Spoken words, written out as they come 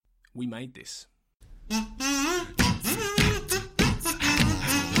We made this. Am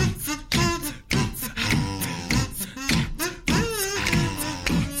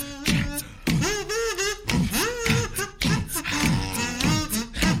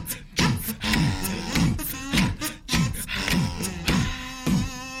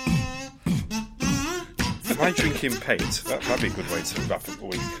I drinking paint? That'd be a good way to wrap up the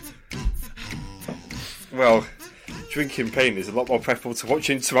week. Well, drinking paint is a lot more preferable to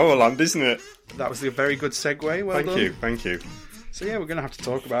watching Tomorrowland, isn't it? That was a very good segue. Well done. Thank you. So yeah, we're going to have to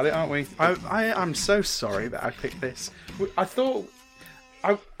talk about it, aren't we? I am so sorry that I picked this. I thought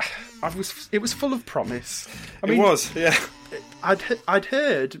it was full of promise. I mean, it was, yeah. I'd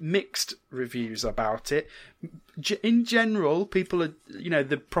heard mixed reviews about it. In general, people are,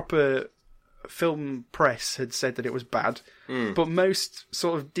 the proper film press had said that it was bad, but most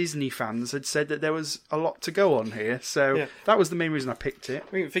sort of Disney fans had said that there was a lot to go on here, so that was the main reason I picked it.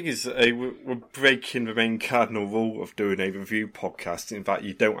 I mean, the thing is, we're breaking the main cardinal rule of doing a review podcast. In fact,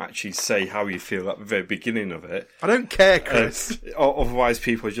 you don't actually say how you feel at the very beginning of it. I don't care, Chris. Otherwise,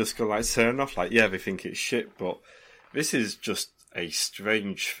 people are just going to turn off, they think it's shit, but this is just a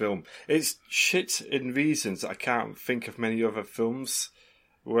strange film. It's shit in reasons I can't think of many other films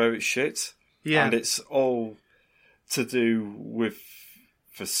where it's shit. Yeah. And it's all to do with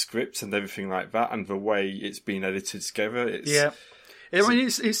the script and everything like that and the way it's been edited together. I mean,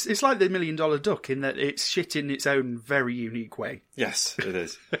 it's like the $1 Million Duck in that it's shit in its own very unique way. Yes, it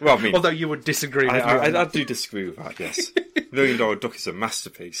is. Well, I mean, although you would disagree with me. I do disagree with that, yes. $1 Million Duck is a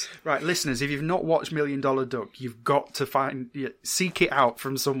masterpiece. Right, listeners, if you've not watched $1 Million Duck, you've got to seek it out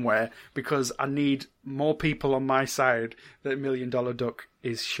from somewhere, because I need more people on my side that $1 Million Duck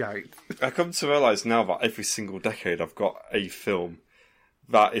is shite. I come to realise now that every single decade I've got a film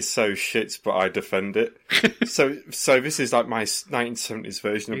that is so shit, but I defend it. so this is like my 1970s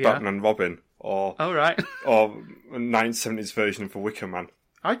version of Batman and Robin, or 1970s version of The Wicker Man.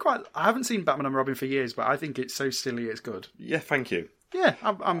 I haven't seen Batman and Robin for years, but I think it's so silly it's good. Yeah, thank you. Yeah,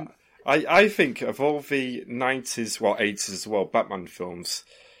 I think of all the 90s, 80s as well, Batman films,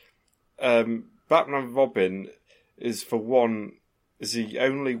 Batman and Robin is the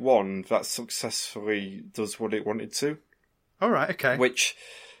only one that successfully does what it wanted to. All right, okay. Which,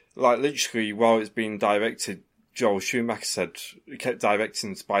 literally, while it's being directed, Joel Schumacher kept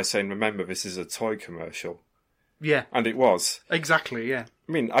directing by saying, "Remember, this is a toy commercial." Yeah. And it was. Exactly, yeah.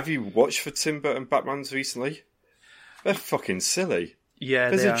 I mean, have you watched the Tim Burton Batmans recently? They're fucking silly. Yeah,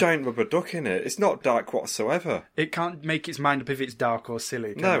 there's a giant rubber duck in it. It's not dark whatsoever. It can't make its mind up if it's dark or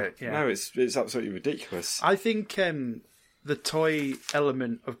silly, can it? Yeah. No, it's absolutely ridiculous. I think the toy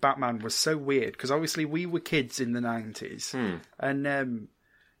element of Batman was so weird, because obviously we were kids in the 90s, and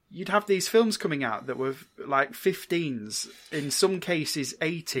you'd have these films coming out that were like 15s, in some cases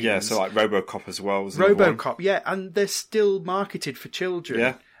 18s. Yeah, so like RoboCop as well. RoboCop, yeah, and they're still marketed for children.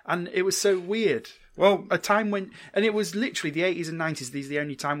 Yeah. And it was so weird. Well, a time when... And it was literally the 80s and 90s, these are the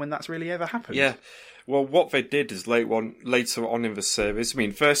only time when that's really ever happened. Yeah. Well, what they did is later on in the series, I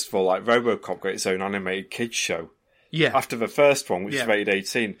mean, first of all, RoboCop got its own animated kids show. Yeah. After the first one, which was rated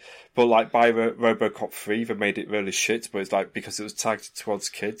 18. But by RoboCop 3, they made it really shit, but it's because it was targeted towards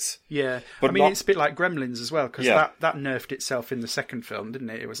kids. Yeah. But it's a bit like Gremlins as well, because that nerfed itself in the second film,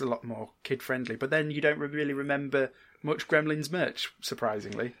 didn't it? It was a lot more kid-friendly. But then you don't really remember much Gremlins merch,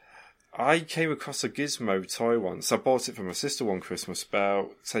 surprisingly. I came across a Gizmo toy once. I bought it for my sister one Christmas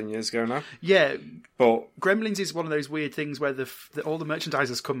about 10 years ago now. Yeah, but Gremlins is one of those weird things where all the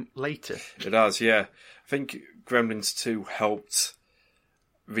merchandisers come later. It has, yeah. I think Gremlins 2 helped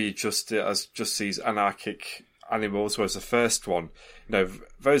readjust it as just these anarchic animals, whereas the first one,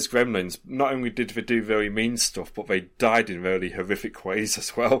 those Gremlins, not only did they do very mean stuff, but they died in really horrific ways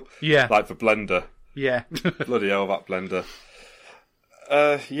as well. Yeah. Like the blender. Yeah. Bloody hell, that blender.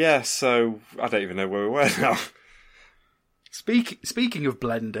 So I don't even know where we were now. Speaking of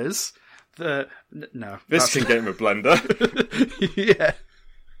blenders, this can get him a blender. Yeah.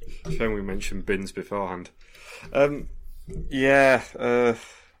 Shame we mentioned bins beforehand.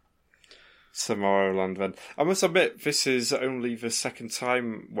 Tomorrowland then. I must admit, this is only the second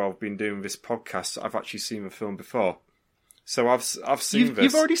time while I've been doing this podcast I've actually seen the film before. So I've seen this.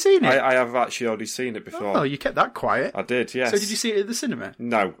 You've already seen it? I have actually already seen it before. Oh, you kept that quiet. I did, yes. So did you see it at the cinema?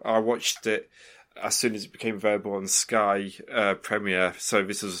 No, I watched it as soon as it became available on Sky Premiere. So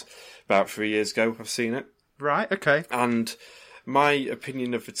this was about 3 years ago I've seen it. Right, okay. And my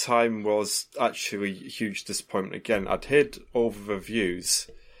opinion of the time was actually a huge disappointment again. I'd heard all the reviews,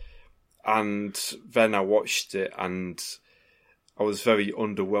 and then I watched it, and I was very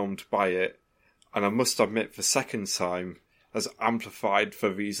underwhelmed by it. And I must admit, the second time, has amplified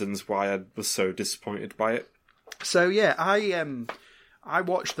the reasons why I was so disappointed by it. So yeah, I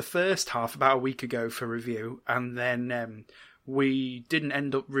watched the first half about a week ago for review, and then we didn't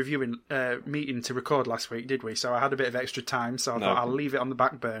end up meeting to record last week, did we? So I had a bit of extra time, so I thought I'll leave it on the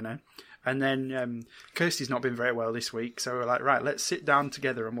back burner. And then Kirsty's not been very well this week, so we're like, right, let's sit down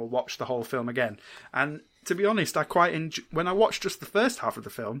together and we'll watch the whole film again. And to be honest, I when I watched just the first half of the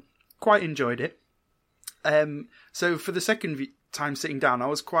film, quite enjoyed it. So for the second time sitting down, I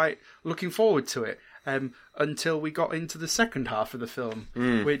was quite looking forward to it. Until we got into the second half of the film,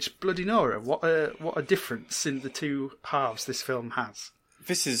 which, bloody Nora, what a difference in the two halves this film has.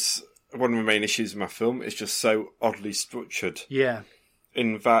 This is one of the main issues with my film. It's just so oddly structured. Yeah.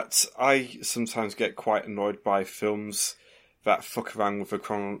 In that, I sometimes get quite annoyed by films that fuck around with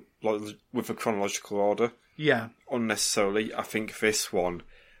a chronological order. Yeah. Unnecessarily. I think this one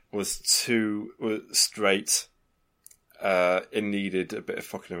was too straight. It needed a bit of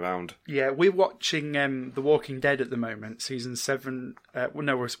fucking around. Yeah, we're watching The Walking Dead at the moment, season 7.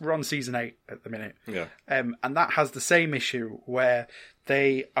 We're on season 8 at the minute. Yeah. And that has the same issue where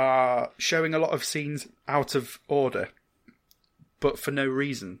they are showing a lot of scenes out of order, but for no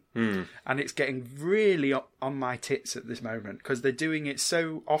reason. And it's getting really on my tits at this moment because they're doing it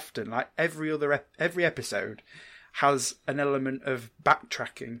so often. Like every episode has an element of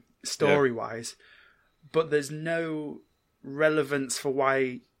backtracking story-wise, but there's no relevance for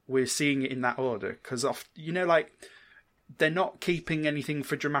why we're seeing it in that order, because they're not keeping anything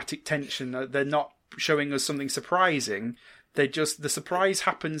for dramatic tension. They're not showing us something surprising. They just, the surprise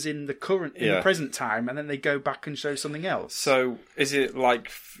happens in the present time, and then they go back and show something else. So is it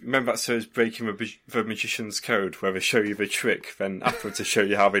like, remember that series Breaking the Magician's Code, where they show you the trick, then afterwards to show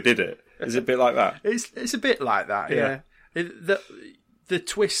you how they did it? Is it a bit like that? It's a bit like that. Yeah. The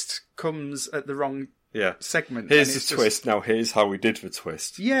twist comes at the wrong segment. Here's the twist. Now here's how we did the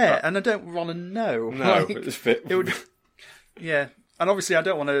twist. Yeah, and I don't want to know. No, it's a bit. It would. Yeah, and obviously I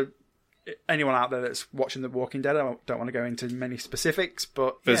don't want to. Anyone out there that's watching The Walking Dead, I don't want to go into many specifics,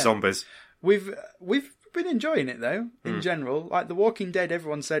 but the zombies. We've been enjoying it though. In general, like The Walking Dead,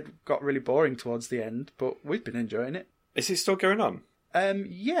 everyone said got really boring towards the end, but we've been enjoying it. Is it still going on?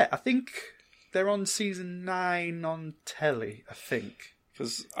 Yeah, I think they're on season 9 on telly. I think.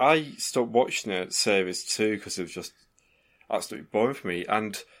 Because I stopped watching it, series 2, because it was just absolutely boring for me.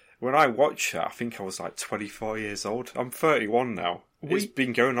 And when I watched it, I think I was like 24 years old. I'm 31 now. It's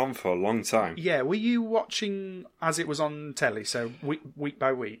been going on for a long time. Yeah, were you watching as it was on telly, so week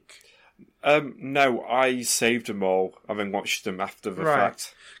by week? No, I saved them all and then watched them after the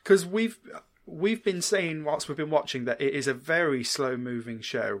fact. Because we've been saying whilst we've been watching that it is a very slow-moving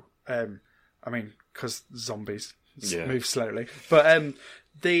show. Because zombies move slowly. But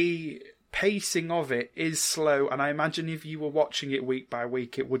the pacing of it is slow, and I imagine if you were watching it week by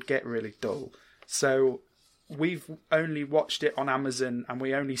week, it would get really dull. So we've only watched it on Amazon, and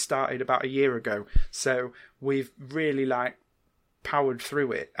we only started about a year ago. So we've really powered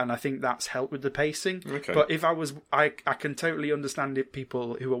through it, and I think that's helped with the pacing. Okay. But if I can totally understand it.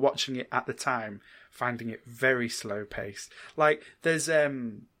 People who were watching it at the time finding it very slow paced. Like there's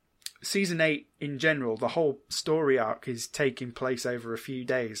season 8 in general, the whole story arc is taking place over a few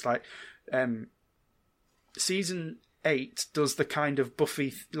days. Like, season 8 does the kind of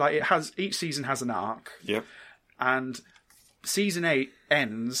Buffy, each season has an arc. Yep. And season 8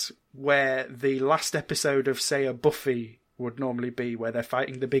 ends where the last episode of, say, a Buffy would normally be, where they're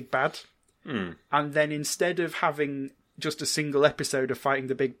fighting the big bad. And then instead of having just a single episode of fighting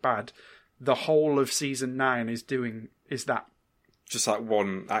the big bad, the whole of season 9 is that. Just like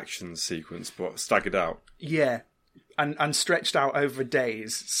one action sequence, but staggered out. Yeah, and stretched out over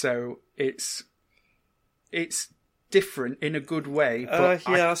days, so it's different in a good way. But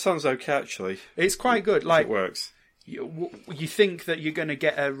that sounds okay actually. It's quite good. Like it works. You think that you're going to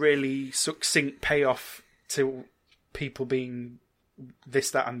get a really succinct payoff to people being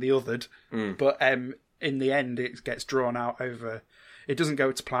this, that, and the othered, but in the end, it gets drawn out over. It doesn't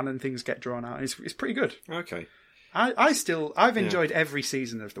go to plan, and things get drawn out. It's pretty good. Okay. I've enjoyed every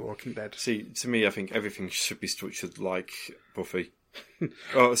season of The Walking Dead. See, to me, I think everything should be structured like Buffy.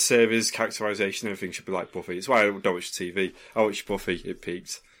 Or series, characterisation, everything should be like Buffy. It's why I don't watch TV. I watch Buffy, it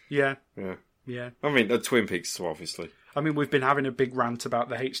peaks. Yeah. I mean, Twin Peaks, obviously. I mean, we've been having a big rant about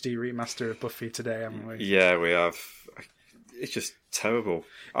the HD remaster of Buffy today, haven't we? Yeah, we have. It's just terrible.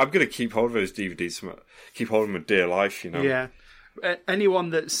 I'm going to keep hold of those DVDs, keep holding them dear life, you know. Yeah. Anyone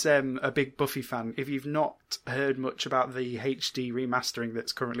that's a big Buffy fan, if you've not heard much about the HD remastering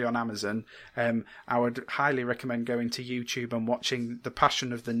that's currently on Amazon, I would highly recommend going to YouTube and watching The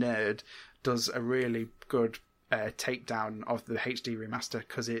Passion of the Nerd. Does a really good takedown of the HD remaster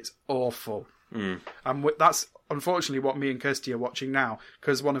because it's awful. Mm. And that's unfortunately what me and Kirsty are watching now,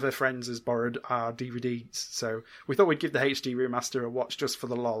 because one of her friends has borrowed our DVDs. So we thought we'd give the HD remaster a watch just for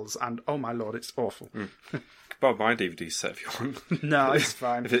the lols, and oh my lord, it's awful. Borrow my DVD set if you want. No, it's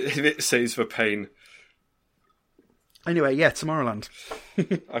fine. if it saves for pain. Anyway, yeah, Tomorrowland.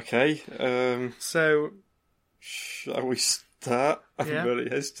 Okay. So, shall we start? I'm really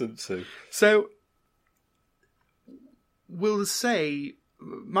hesitant to. So, we'll say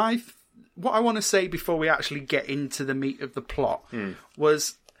what I want to say before we actually get into the meat of the plot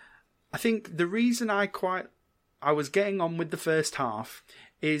was, I think the reason I was getting on with the first half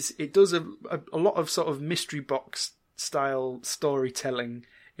is it does a lot of sort of mystery box style storytelling,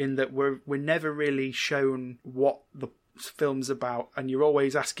 in that we're never really shown what the film's about, and you're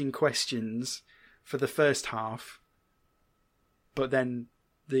always asking questions for the first half, but then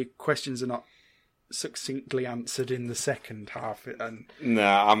the questions are not succinctly answered in the second half. And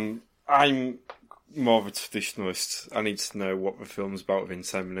I'm more of a traditionalist. I need to know what the film's about within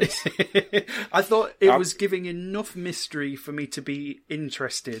 10 minutes. I thought it was giving enough mystery for me to be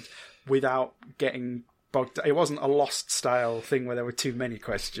interested without getting bogged. It wasn't a Lost style thing where there were too many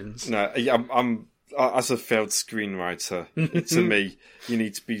questions. No, I'm as a failed screenwriter, to me, you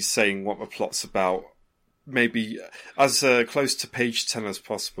need to be saying what the plot's about, maybe as close to page 10 as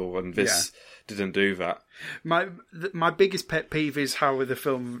possible, and this didn't do that. My biggest pet peeve is how the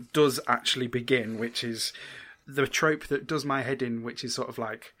film does actually begin, which is the trope that does my head in, which is sort of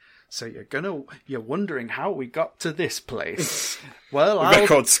like, so you're wondering how we got to this place. Well,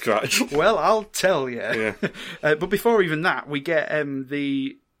 record scratch. Well, I'll tell you. Yeah. But before even that, we get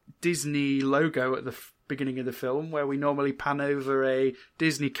the Disney logo at the beginning of the film, where we normally pan over a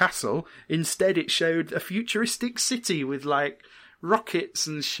Disney castle. Instead, it showed a futuristic city with like rockets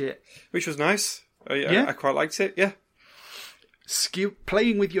and shit, which was nice. I quite liked it. Yeah,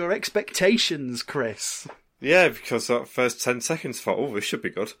 playing with your expectations, Chris. Yeah, because that first 10 seconds thought, oh, this should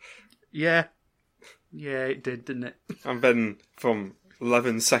be good. Yeah, it did, didn't it? And then from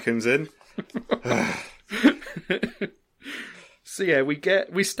 11 seconds in. So yeah,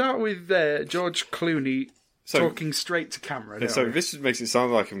 we start with George Clooney talking straight to camera. So this makes it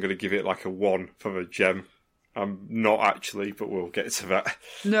sound like I'm going to give it like a 1 for a gem. I'm not actually, but we'll get to that.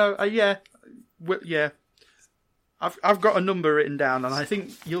 No, yeah. I've got a number written down, and I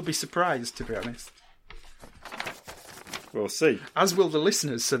think you'll be surprised, to be honest. We'll see. As will the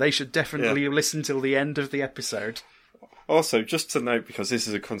listeners, so they should definitely listen till the end of the episode. Also, just to note, because this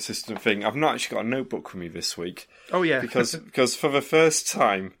is a consistent thing, I've not actually got a notebook with me this week. Oh, yeah. Because for the first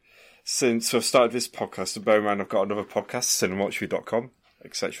time since I've started this podcast, and bear in mind I've got another podcast, cinemawatchery.com,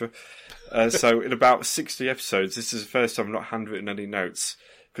 etc. So in about 60 episodes, this is the first time I've not handwritten any notes.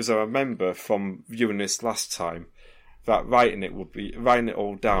 Because I remember from viewing this last time that writing it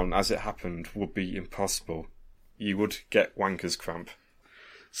all down as it happened would be impossible. You would get wanker's cramp.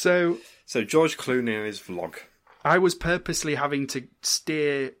 So George Clooney and his vlog. I was purposely having to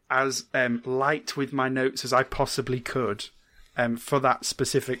steer as light with my notes as I possibly could, for that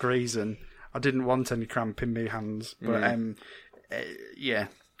specific reason. I didn't want any cramp in my hands, but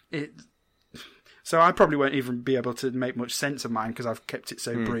So I probably won't even be able to make much sense of mine because I've kept it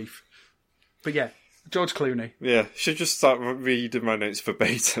so brief. But yeah, George Clooney. Yeah, should just start reading my notes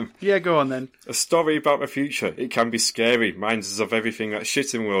verbatim. Yeah, go on then. A story about the future. It can be scary, reminds us of everything that's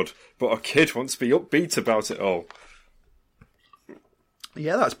shit in the world, but a kid wants to be upbeat about it all.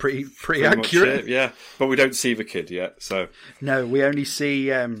 Yeah, that's pretty accurate. Yeah, but we don't see the kid yet, so... No, we only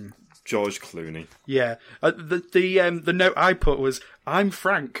see... George Clooney. Yeah. The note I put was, I'm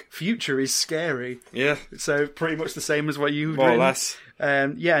Frank, future is scary. Yeah. So pretty much the same as what you've More written. or less.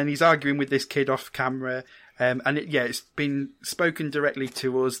 And he's arguing with this kid off camera. It's been spoken directly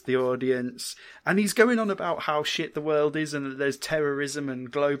to us, the audience. And he's going on about how shit the world is and that there's terrorism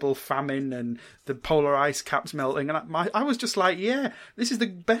and global famine and the polar ice caps melting. And I was just like, yeah, this is the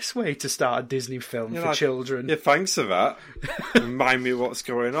best way to start a Disney film for children. Yeah, thanks for that. Remind me what's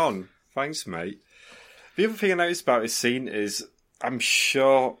going on. Thanks, mate. The other thing I noticed about this scene is, I'm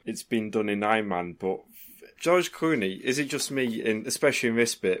sure it's been done in Iron Man, but George Clooney, is it just me, especially in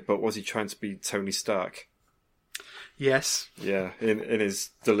this bit, but was he trying to be Tony Stark? Yes. Yeah, in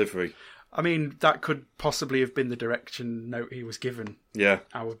his delivery. I mean, that could possibly have been the direction note he was given. Yeah.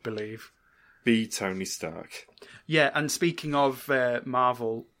 I would believe. Be Tony Stark. Yeah, and speaking of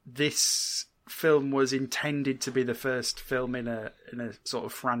Marvel, this film was intended to be the first film in a sort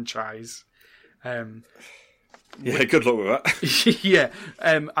of franchise. Yeah, good luck with that. Yeah,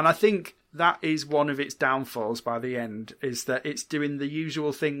 and I think that is one of its downfalls by the end, is that it's doing the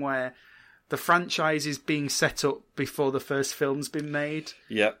usual thing where the franchise is being set up before the first film's been made.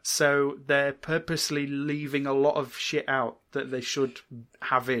 Yep. So they're purposely leaving a lot of shit out that they should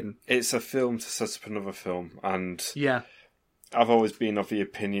have in. It's a film to set up another film, and Yeah. I've always been of the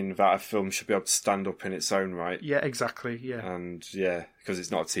opinion that a film should be able to stand up in its own right. Yeah, exactly, yeah. And yeah, because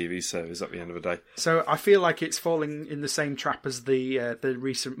it's not a TV service at the end of the day. So I feel like it's falling in the same trap as the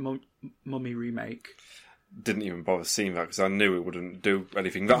recent Mummy remake. Didn't even bother seeing that because I knew it wouldn't do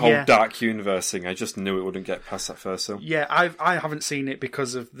anything. That whole dark universe thing, I just knew it wouldn't get past that first film. Yeah, I haven't seen it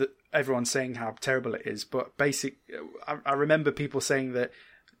because of everyone saying how terrible it is. But I remember people saying that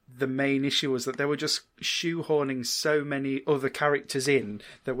the main issue was that they were just shoehorning so many other characters in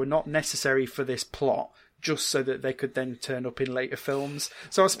that were not necessary for this plot, just so that they could then turn up in later films.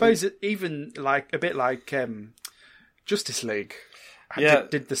 So I suppose even like a bit like Justice League.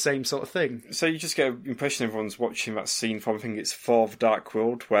 Did the same sort of thing. So you just get an impression everyone's watching that scene from, I think it's Thor: The Dark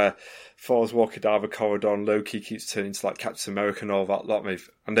World, where Thor's walking down the corridor and Loki keeps turning to like Captain America and all that lot,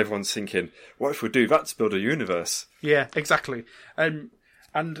 and everyone's thinking, what if we do that to build a universe? Yeah, exactly.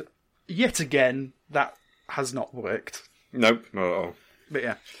 And yet again, that has not worked. Nope, not at all. But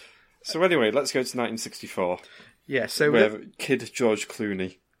yeah. So anyway, let's go to 1964. Yeah, so... we have Kid George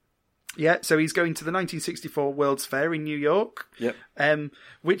Clooney. Yeah, so he's going to the 1964 World's Fair in New York. Yep.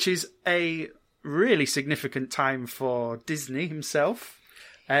 Which is a really significant time for Disney himself.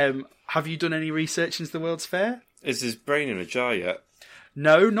 Have you done any research into the World's Fair? Is his brain in a jar yet?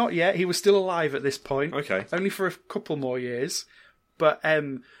 No, not yet. He was still alive at this point. Okay. Only for a couple more years. But the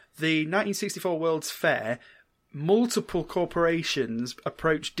 1964 World's Fair, multiple corporations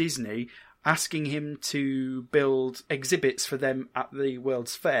approached Disney asking him to build exhibits for them at the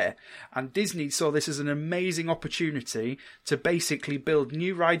World's Fair. And Disney saw this as an amazing opportunity to basically build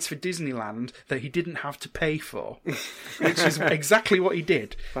new rides for Disneyland that he didn't have to pay for, which is exactly what he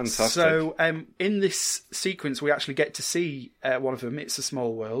did. Fantastic. So in this sequence, we actually get to see one of them. It's a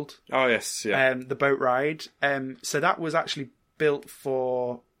Small World. Oh, yes, yeah. The boat ride. So that was actually built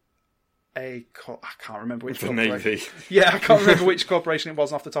for... I can't remember which corporation. Navy. Yeah, I can't remember which corporation it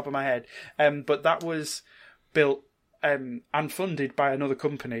was off the top of my head. But that was built and funded by another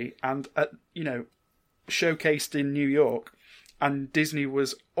company and, showcased in New York. And Disney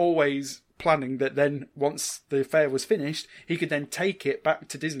was always planning that then, once the fair was finished, he could then take it back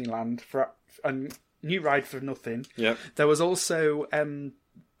to Disneyland for a new ride for nothing. Yep. There was also...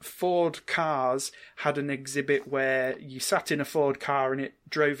 Ford cars had an exhibit where you sat in a Ford car and it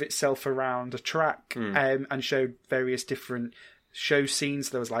drove itself around a track and showed various different show scenes.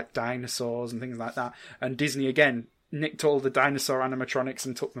 There was like dinosaurs and things like that. And Disney, again, nicked all the dinosaur animatronics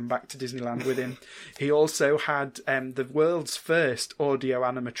and took them back to Disneyland with him. He also had the world's first audio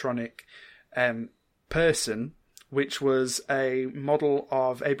animatronic person, which was a model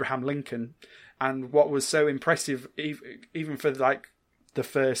of Abraham Lincoln. And what was so impressive, even for like the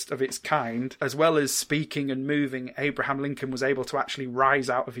first of its kind, as well as speaking and moving, Abraham Lincoln was able to actually rise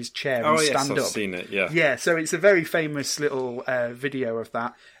out of his chair and stand up. I've seen it, yeah. Yeah, so it's a very famous little video of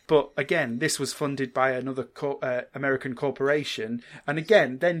that. But again, this was funded by another American corporation. And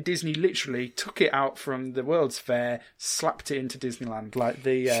again, then Disney literally took it out from the World's Fair, slapped it into Disneyland.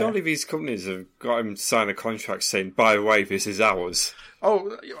 Surely these companies have got him to sign a contract saying, by the way, this is ours.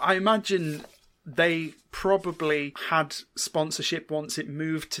 Oh, I imagine... they probably had sponsorship once it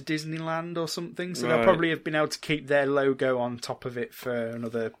moved to Disneyland or something, so they'll probably have been able to keep their logo on top of it for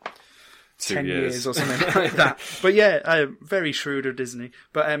another 10 years or something like that. But yeah, very shrewd of Disney.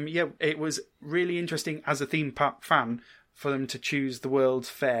 But it was really interesting as a theme park fan for them to choose the World's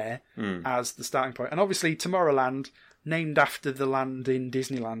Fair as the starting point. And obviously Tomorrowland, named after the land in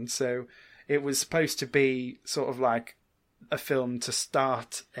Disneyland, so it was supposed to be sort of like a film to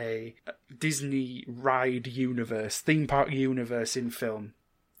start a Disney ride universe, theme park universe in film.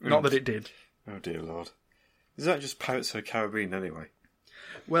 Not that it did. Oh dear Lord. Is that just Pirates of the Caribbean anyway?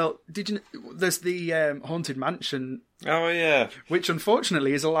 Well, there's the Haunted Mansion. Oh yeah. Which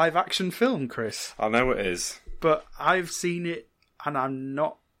unfortunately is a live action film, Chris. I know it is. But I've seen it and I'm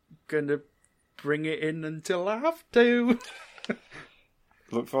not going to bring it in until I have to.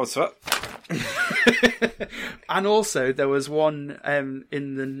 Look forward to it. And also, there was one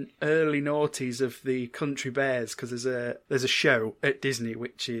in the early noughties of the Country Bears, because there's a show at Disney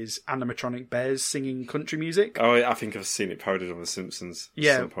which is animatronic bears singing country music. Oh, I think I've seen it parodied on The Simpsons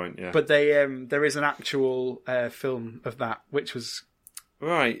at some point. Yeah, but there is an actual film of that, which was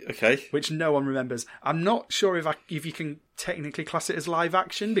right. Okay, which no one remembers. I'm not sure if you can technically class it as live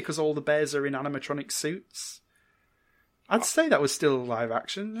action because all the bears are in animatronic suits. I'd say that was still live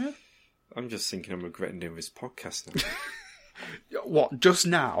action. Yeah. I'm just thinking I'm regretting doing this podcast now. What, just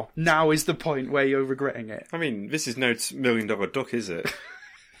now? Now is the point where you're regretting it? I mean, this is no $1 Million Duck, is it?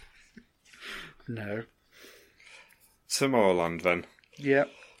 No. Tomorrowland, then. Yep.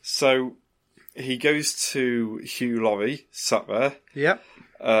 So, he goes to Hugh Laurie, sat there, Yep.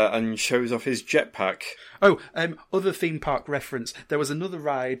 and shows off his jetpack. Oh, other theme park reference. There was another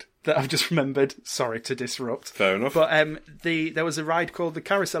ride that I've just remembered. Sorry to disrupt. Fair enough. But there was a ride called the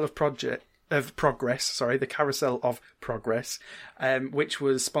Carousel of Progress. Sorry, the Carousel of Progress, which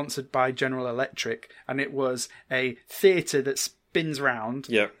was sponsored by General Electric, and it was a theatre that spins round.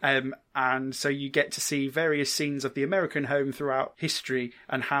 Yeah. And so you get to see various scenes of the American home throughout history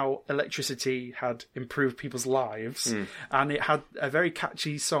and how electricity had improved people's lives. And it had a very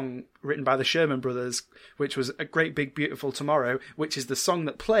catchy song written by the Sherman Brothers, which was A Great Big Beautiful Tomorrow, which is the song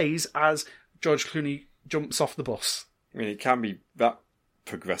that plays as George Clooney jumps off the bus. I mean, it can be that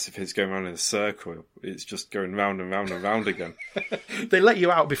progressive. It's going around in a circle. It's just going round and round and round again. They let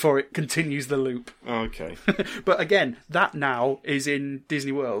you out before it continues the loop. Okay. But again, that now is in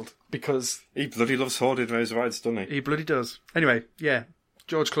Disney World because He bloody loves hoarding those rides, doesn't he? he bloody does. Anyway, yeah,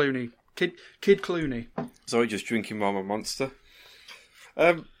 George Clooney. Kid Clooney. Zoe just drinking Mama Monster.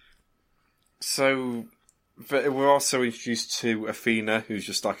 So, we're also introduced to Athena, who's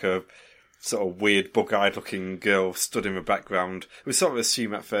just like a sort of weird, bug-eyed looking girl stood in the background. We sort of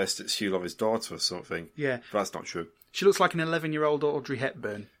assume at first it's Hugh Laurie's daughter or something. Yeah. But that's not true. She looks like an 11-year-old Audrey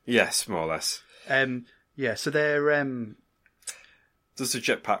Hepburn. Yes, more or less. Yeah, so they're... Does the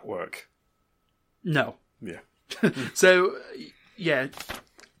jetpack work? No. Yeah. So, yeah,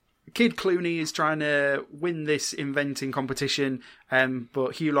 Kid Clooney is trying to win this inventing competition,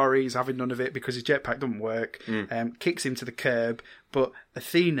 but Hugh Laurie's having none of it because his jetpack doesn't work, kicks him to the curb, but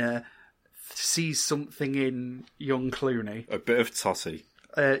Athena sees something in young Clooney. A bit of totty.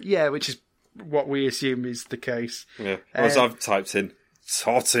 Yeah, which is what we assume is the case. Yeah. As I've typed in,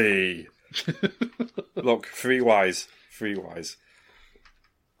 totty. Look, 3 Ys. 3 Ys.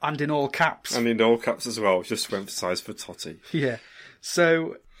 And in all caps. And in all caps as well, just to emphasise for totty. Yeah.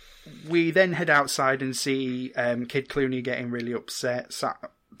 So we then head outside and see Kid Clooney getting really upset, sat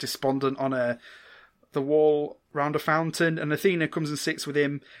despondent on the wall round a fountain, and Athena comes and sits with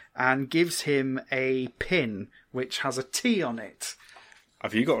him and gives him a pin which has a T on it.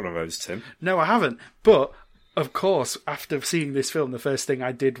 Have you got one of those, Tim? No, I haven't. But, of course, after seeing this film, the first thing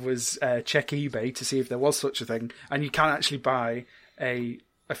I did was check eBay to see if there was such a thing, and you can actually buy a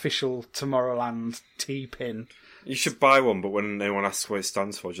official Tomorrowland T pin. You should buy one, but when anyone asks what it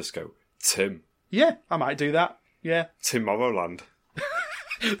stands for, just go, Tim. Yeah, I might do that. Yeah. Tomorrowland.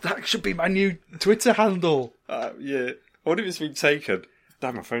 That should be my new Twitter handle. Yeah. What if it's been taken?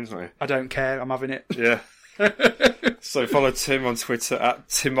 Damn, my phone's not here. I don't care, I'm having it. Yeah. So follow Tim on Twitter at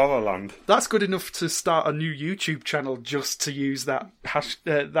Tomorrowland. That's good enough to start a new YouTube channel just to use that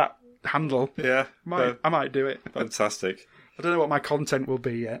that handle. Yeah. I might do it. Fantastic. I don't know what my content will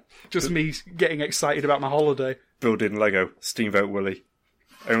be yet. Just me getting excited about my holiday. Building Lego. Steamboat Willie.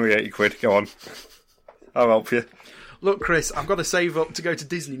 Only 80 quid. Go on. I'll help you. Look, Chris, I've got to save up to go to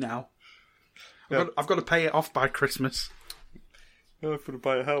Disney now. I've got to pay it off by Christmas. Oh, I've got to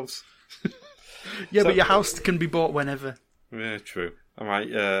buy a house. Yeah, but your house can be bought whenever. Yeah, true. I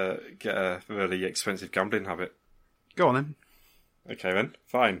might get a really expensive gambling habit. Go on then. Okay then,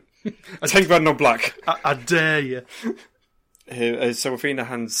 fine. 10 grand on black. I dare you. Here, so Athena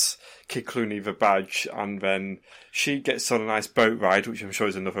hands Kid Clooney the badge, and then she gets on a nice boat ride, which I'm sure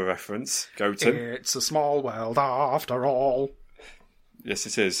is another reference. Go, Tim. It's a small world after all. Yes,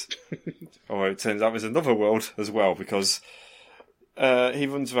 it is. Although it turns out there's another world as well, because he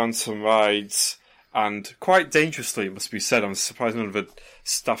runs around some rides, and quite dangerously, it must be said. I'm surprised none of the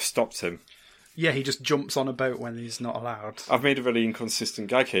staff stopped him. Yeah, he just jumps on a boat when he's not allowed. I've made a really inconsistent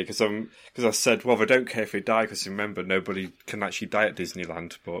gag here, because I said, well, they don't care if they die, because remember, nobody can actually die at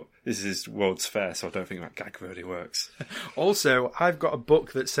Disneyland, but this is World's Fair, so I don't think that gag really works. Also, I've got a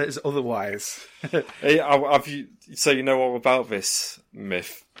book that says otherwise. So you know all about this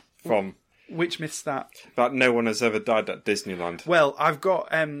myth from... Which myth's that? That no one has ever died at Disneyland. Well, I've got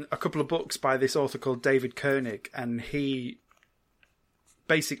a couple of books by this author called David Koenig, and he...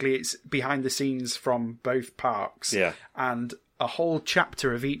 Basically, it's behind the scenes from both parks. Yeah. And a whole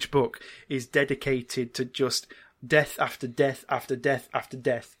chapter of each book is dedicated to just death after death after death after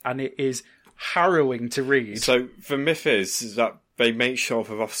death. And it is harrowing to read. So the myth is that they make sure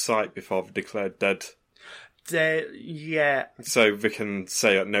they're off-site before they're declared dead. Yeah. So they can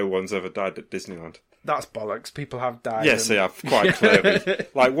say that no one's ever died at Disneyland. That's bollocks. People have died. Yes, they have, quite clearly.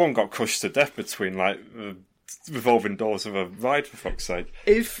 Like, one got crushed to death between, like... revolving doors of a ride, for fuck's sake.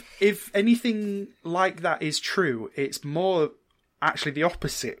 If anything like that is true, it's more actually the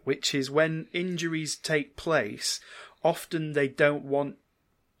opposite, which is when injuries take place, often they don't want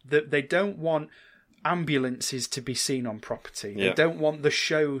ambulances to be seen on property. Yeah. They don't want the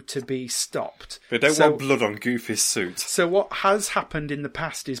show to be stopped. They don't want blood on Goofy's suit. So what has happened in the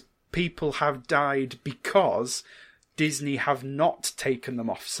past is people have died because Disney have not taken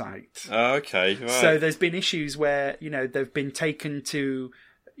them off site. Okay, right. So there's been issues where, they've been taken to,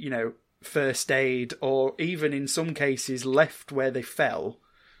 first aid, or even in some cases left where they fell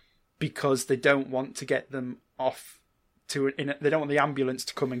because they don't want to get them off they don't want the ambulance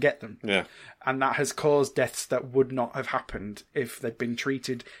to come and get them. Yeah. And that has caused deaths that would not have happened if they'd been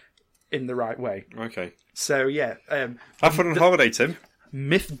treated in the right way. Okay. So, yeah. Have fun on holiday, Tim.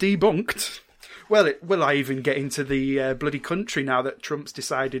 Myth debunked. Well, will I even get into the bloody country now that Trump's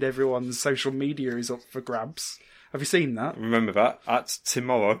decided everyone's social media is up for grabs? Have you seen that? Remember that at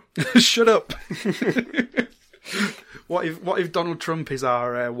tomorrow. Shut up. What if Donald Trump is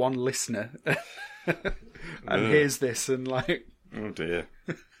our one listener and hears this and like, oh dear.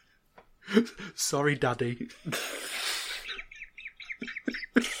 Sorry, Daddy.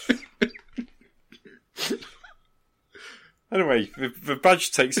 Anyway, the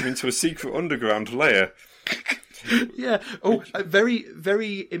badge takes him into a secret underground lair. Yeah. Oh, very,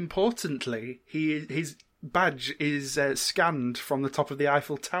 very importantly, his badge is scanned from the top of the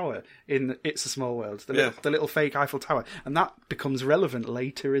Eiffel Tower in It's a Small World, the little fake Eiffel Tower, and that becomes relevant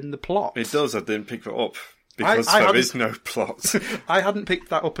later in the plot. It does. I didn't pick that up because there is no plot. I hadn't picked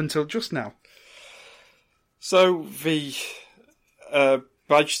that up until just now. So the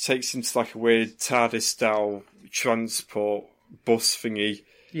badge takes him to like a weird TARDIS-style transport bus thingy.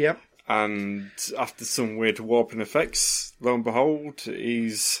 Yep. And after some weird warping effects, lo and behold,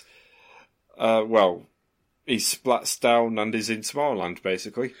 he's he splats down and is in Tomorrowland,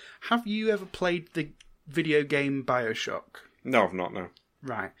 basically. Have you ever played the video game BioShock? No, I've not, no.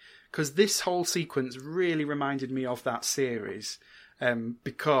 Right. Because this whole sequence really reminded me of that series.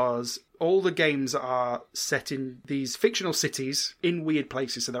 Because all the games are set in these fictional cities in weird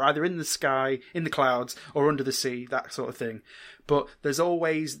places. So they're either in the sky, in the clouds, or under the sea, that sort of thing. But there's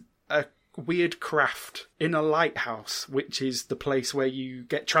always a weird craft in a lighthouse, which is the place where you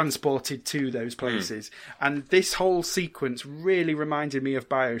get transported to those places. And this whole sequence really reminded me of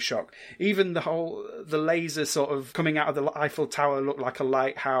BioShock. Even the laser sort of coming out of the Eiffel Tower looked like a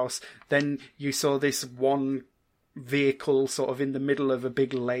lighthouse. Then you saw this one vehicle sort of in the middle of a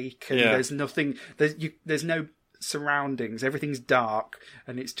big lake, and there's nothing, there's no surroundings, everything's dark,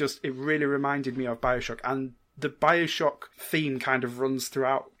 and it really reminded me of BioShock, and the BioShock theme kind of runs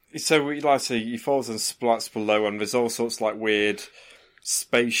throughout. So, like I say, he falls and splats below, and there's all sorts of like weird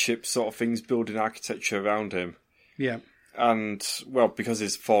spaceship sort of things building architecture around him. Yeah. And, well, because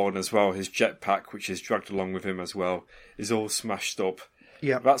he's fallen as well, his jetpack, which is dragged along with him as well, is all smashed up.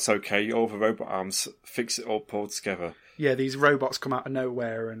 Yeah. That's okay, all the robot arms fix it all pulled together. Yeah, these robots come out of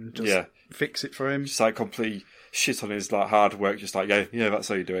nowhere and just fix it for him. Just like completely shit on his like hard work, just like, yeah, that's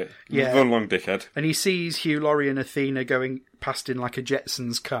how you do it. Yeah. Run along, dickhead. And he sees Hugh Laurie and Athena going past in like a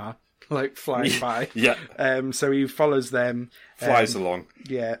Jetsons car, like flying by. Yeah. So he follows them. Flies along.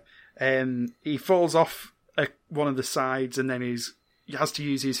 Yeah. He falls off one of the sides, and then he has to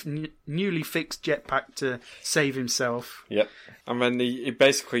use his newly fixed jetpack to save himself. Yep. And then he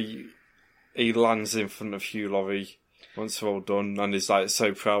basically lands in front of Hugh Laurie once they're all done, and he's like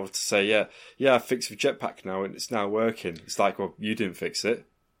so proud to say, yeah, I fixed the jetpack now and it's now working. It's like, well, you didn't fix it,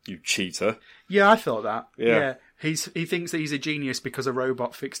 you cheater. Yeah, I thought that. Yeah. He thinks that he's a genius because a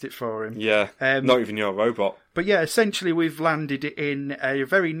robot fixed it for him. Yeah, not even your robot. But yeah, essentially we've landed in a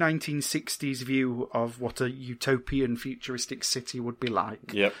very 1960s view of what a utopian futuristic city would be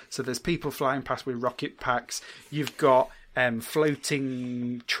like. Yep. So there's people flying past with rocket packs. You've got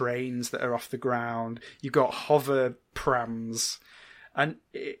floating trains that are off the ground. You've got hover prams. And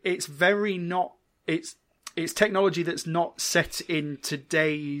it's very not... It's technology that's not set in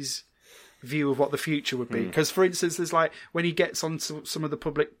today's view of what the future would be. Because, for instance, there's like, when he gets onto some of the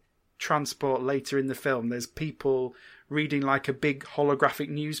public transport later in the film, there's people reading like a big holographic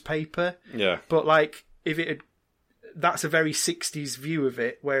newspaper. Yeah. But like, that's a very 60s view of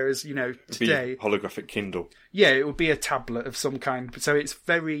it, whereas, today... holographic Kindle. Yeah, it would be a tablet of some kind. So it's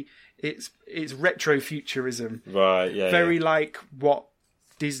very... It's retrofuturism. Right, yeah. Very like what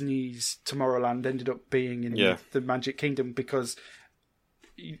Disney's Tomorrowland ended up being in the Magic Kingdom, because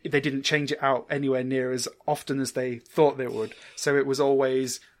they didn't change it out anywhere near as often as they thought they would. So it was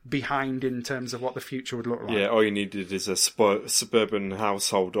always behind in terms of what the future would look like. Yeah, all you needed is a suburban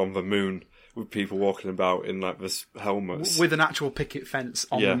household on the moon with people walking about in like this helmets. With an actual picket fence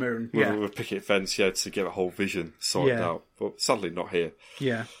on the moon. With Yeah. a picket fence, to get a whole vision sorted out. But sadly not here.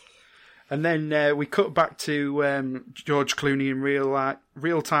 Yeah. And then we cut back to George Clooney in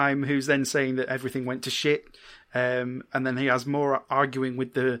real time, who's then saying that everything went to shit. And then he has more arguing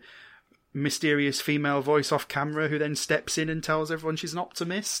with the mysterious female voice off camera, who then steps in and tells everyone she's an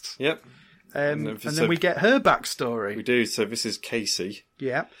optimist. Yep. And then we get her backstory. We do. So this is Casey.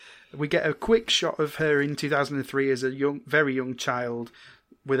 Yeah. We get a quick shot of her in 2003 as a very young child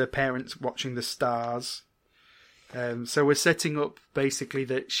with her parents watching the stars. So we're setting up basically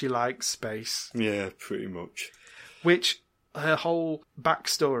that she likes space. Yeah, pretty much. Which her whole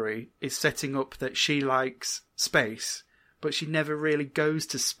backstory is setting up that she likes space, but she never really goes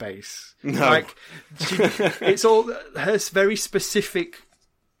to space. No. Like, it's all her very specific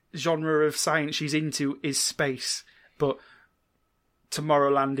genre of science she's into is space, but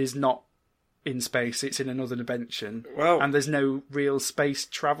Tomorrowland is not in space, it's in another dimension. Well, and there's no real space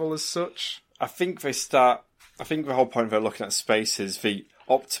travel as such. I think the whole point of they're looking at space is the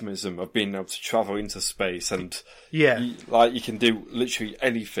optimism of being able to travel into space, and you can do literally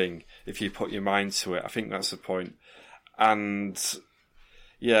anything if you put your mind to it. I think that's the point. And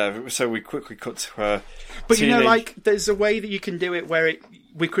so we quickly cut to her. But there's a way that you can do it where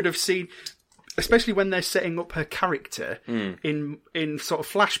we could have seen, especially when they're setting up her character in sort of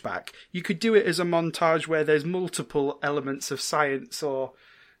flashback, you could do it as a montage where there's multiple elements of science or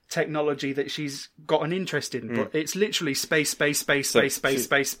technology that she's got an interest in, but it's literally space.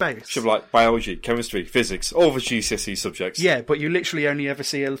 Should be like biology, chemistry, physics, all the GCSE subjects. Yeah, but you literally only ever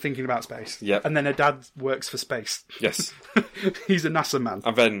see her thinking about space. Yep. And then her dad works for space. Yes. He's a NASA man.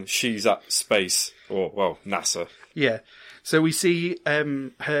 And then she's at space, NASA. Yeah. So we see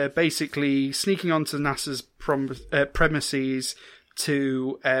her basically sneaking onto NASA's premises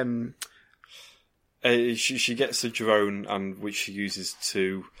to... she gets a drone, and which she uses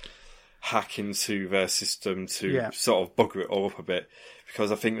to hack into their system to sort of bugger it all up a bit,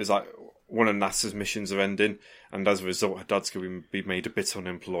 because I think there's like one of NASA's missions are ending, and as a result, her dad's going to be made a bit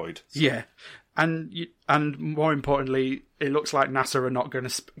unemployed. Yeah, and more importantly, it looks like NASA are not going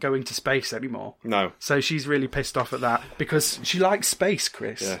to go into space anymore. No, so she's really pissed off at that because she likes space,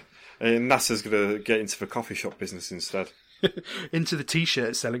 Chris. Yeah, and NASA's going to get into the coffee shop business instead. Into the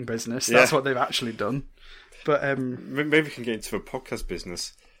t-shirt selling business. That's what they've actually done. But maybe we can get into the podcast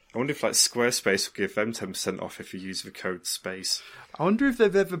business. I wonder if Squarespace will give them 10% off if you use the code SPACE. I wonder if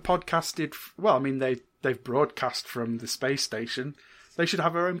they've ever podcasted. Well, I mean, they've broadcast from the space station. They should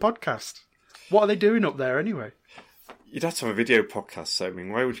have their own podcast. What are they doing up there anyway? You'd have to have a video podcast. So I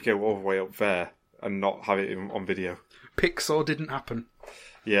mean, why would you go all the way up there and not have it on video? Pixar didn't happen.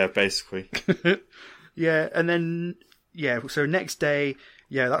 Yeah, basically. Yeah, and then. Yeah, so next day,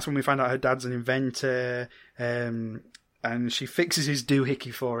 that's when we find out her dad's an inventor, and she fixes his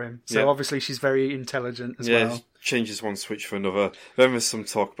doohickey for him. So obviously she's very intelligent as well. Yeah, changes one switch for another. Then there's some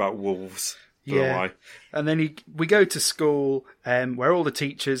talk about wolves. Don't know why. And then we go to school, where all the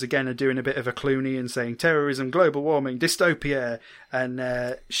teachers, again, are doing a bit of a Clooney and saying terrorism, global warming, dystopia.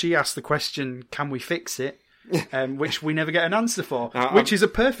 And she asks the question, can we fix it? Which we never get an answer for, which is a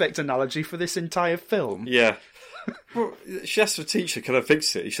perfect analogy for this entire film. Yeah. Well, she asked the teacher, can I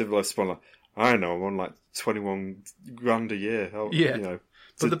fix it? He should have responded, I don't know, I'm on like 21 grand a year.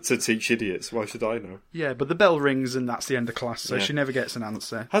 To teach idiots. Why should I know? Yeah, but the bell rings and that's the end of class, so she never gets an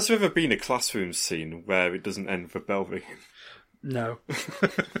answer. Has there ever been a classroom scene where it doesn't end with a bell ringing? No.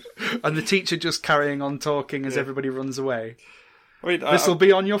 And the teacher just carrying on talking as everybody runs away. I mean, this will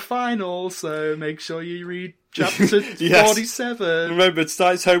be on your final, so make sure you read chapter 47. Remember,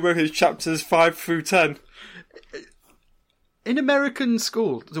 tonight's homework is chapters 5 through 10. In American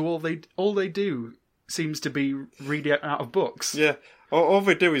school, all they do seems to be reading out of books. Yeah, all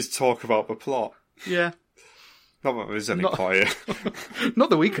they do is talk about the plot. Yeah. Not that there's any quiet.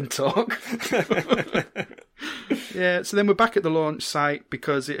 Not that we can talk. Yeah, so then we're back at the launch site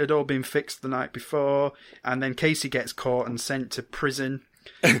because it had all been fixed the night before, and then Casey gets caught and sent to prison.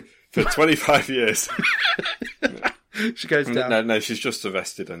 For 25 years. She goes down. No, she's just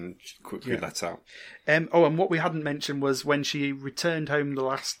arrested and quickly let out. And what we hadn't mentioned was when she returned home the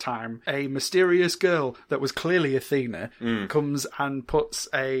last time, a mysterious girl that was clearly Athena comes and puts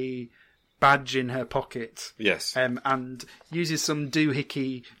a badge in her pocket. Yes. And uses some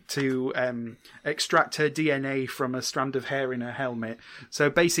doohickey to extract her DNA from a strand of hair in her helmet. So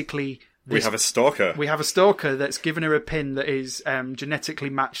basically, We have a stalker. We have a stalker that's given her a pin that is genetically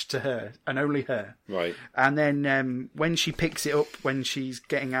matched to her, and only her. Right. And then when she picks it up, when she's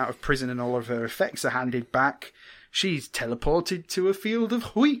getting out of prison and all of her effects are handed back, she's teleported to a field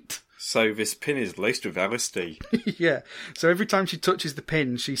of wheat. So this pin is laced with LSD. Yeah. So every time she touches the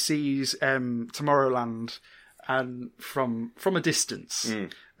pin, she sees Tomorrowland and from a distance,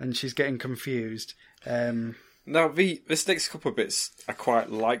 and she's getting confused. Now, this next couple of bits I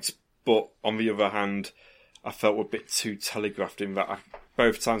quite liked, but on the other hand, I felt were a bit too telegraphed in that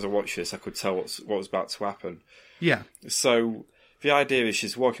both times I watched this, I could tell what was about to happen. Yeah. So the idea is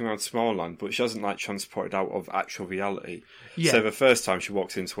she's walking around Tomorrowland, but she hasn't transported out of actual reality. Yeah. So the first time she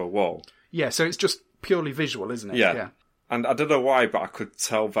walks into a wall. Yeah, so it's just purely visual, isn't it? Yeah. And I don't know why, but I could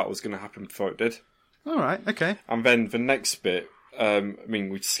tell that was going to happen before it did. All right, okay. And then the next bit,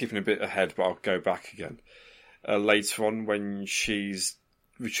 we're skipping a bit ahead, but I'll go back again. Later on, when she's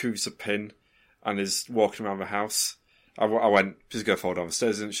retrieves a pin and is walking around the house, I went, she's going to fall down the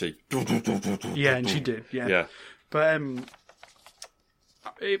stairs, isn't she? Yeah, and she did, yeah. Yeah. But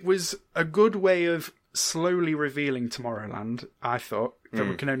it was a good way of slowly revealing Tomorrowland, I thought, that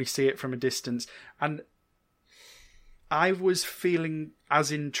we can only see it from a distance. And I was feeling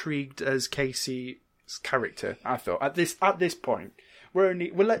as intrigued as Casey's character, I thought, at this point.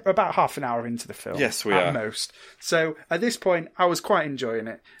 We're about half an hour into the film. Yes, we are. are. Most. So at this point, I was quite enjoying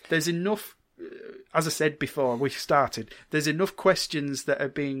it. There's enough, as I said before we started, there's enough questions that are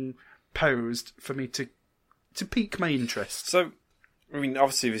being posed for me to pique my interest. So,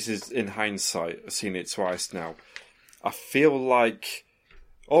 obviously this is in hindsight. I've seen it twice now. I feel like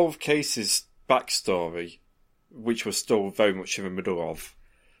all of Casey's backstory, which we're still very much in the middle of,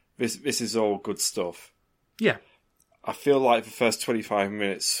 this is all good stuff. Yeah. I feel like the first 25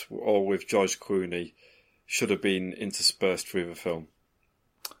 minutes, all with George Clooney, should have been interspersed through the film.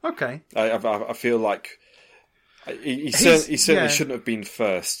 Okay. I feel like he certainly shouldn't have been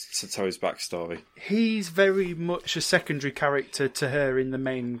first to tell his backstory. He's very much a secondary character to her in the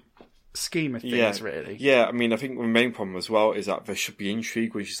main scheme of things, really. Yeah, I think the main problem as well is that there should be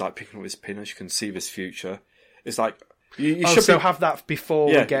intrigue when she's picking up this pin and she can see this future. It's like you should have that before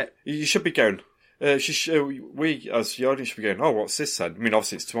we get. You should be going. We as the audience should be going, oh, what's this then?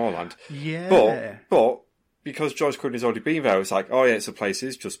 Obviously it's Tomorrowland. Yeah. But because George Clooney's already been there, it's like, oh yeah, it's a place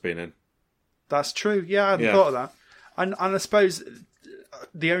he's just been in. That's true. Yeah, I hadn't thought of that. And I suppose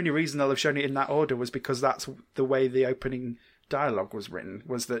the only reason they'll have shown it in that order was because that's the way the opening dialogue was written,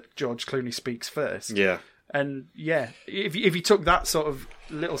 was that George Clooney speaks first. Yeah. And yeah, if you took that sort of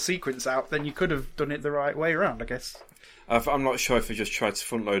little sequence out, then you could have done it the right way around, I guess. I'm not sure if they just tried to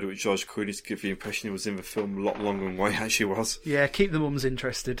front load it with George Clooney to give the impression he was in the film a lot longer than what he actually was. Yeah, keep the mums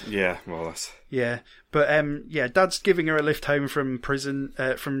interested. Yeah, more or less. Yeah, but Dad's giving her a lift home from prison,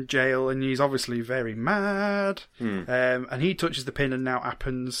 from jail, and he's obviously very mad. And he touches the pin, and now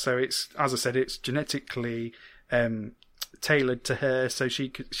happens. So it's, as I said, it's genetically tailored to her, so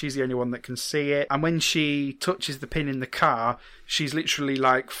she's the only one that can see it. And when she touches the pin in the car, she's literally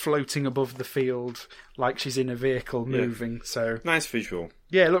floating above the field, like she's in a vehicle moving. Yeah. So nice visual.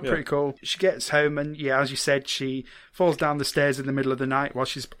 Yeah, it looked pretty cool. She gets home and as you said, she falls down the stairs in the middle of the night while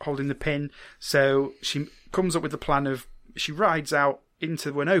she's holding the pin. So she comes up with the plan of, she rides out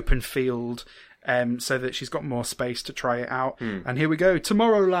into an open field so that she's got more space to try it out. And here we go,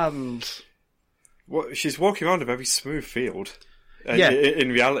 Tomorrowland. Well, she's walking around a very smooth field. In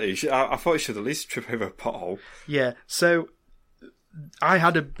reality, I thought she should at least trip over a pothole. Yeah, so I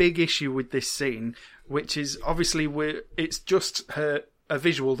had a big issue with this scene, which is obviously it's just a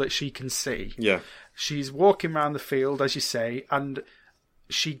visual that she can see. Yeah. She's walking around the field, as you say, and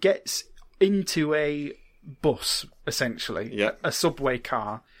she gets into a bus, essentially, a subway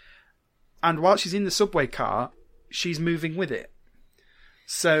car. And while she's in the subway car, she's moving with it.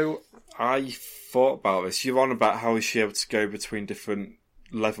 So I thought about this. You're on about how is she able to go between different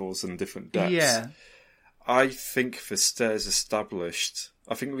levels and different depths. Yeah. I think the stairs established.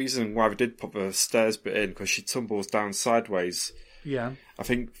 I think the reason why we did put the stairs bit in, because she tumbles down sideways. Yeah. I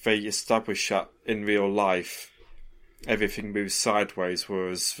think they established that in real life, everything moves sideways,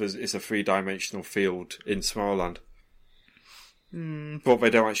 whereas it's a three-dimensional field in Tomorrowland. But they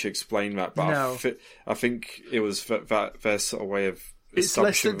don't actually explain that. But no. I think it was their sort of way of. It's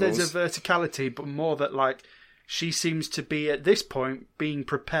less that there's a verticality, but more that she seems to be at this point being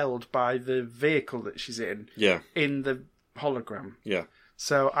propelled by the vehicle that she's in. Yeah. In the hologram. Yeah.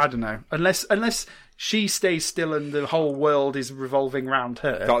 So I don't know. Unless she stays still and the whole world is revolving around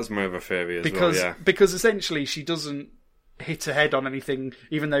her. That's my other theory as well. Yeah. Because essentially she doesn't hit her head on anything,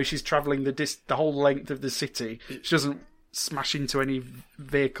 even though she's travelling the whole length of the city. She doesn't smash into any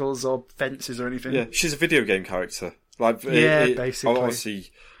vehicles or fences or anything. Yeah, she's a video game character. Like, basically.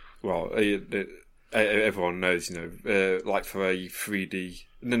 Obviously, well, everyone knows, like for a 3D,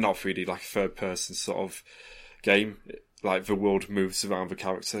 no, not 3D, like a third-person sort of game, like the world moves around the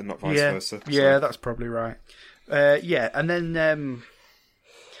character, not vice versa. Yeah, that's probably right. And then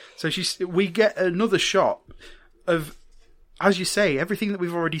we get another shot of, as you say, everything that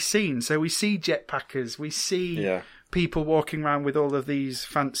we've already seen. So we see jetpackers, we see people walking around with all of these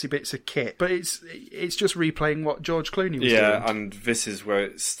fancy bits of kit, but it's just replaying what George Clooney was doing. Yeah, and this is where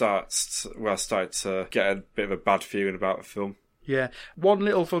it starts. Where I started to get a bit of a bad feeling about the film. Yeah. One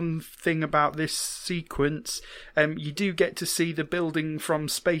little fun thing about this sequence, you do get to see the building from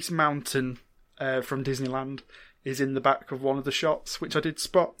Space Mountain from Disneyland is in the back of one of the shots, which I did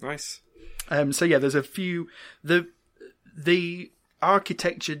spot. Nice. There's a few. The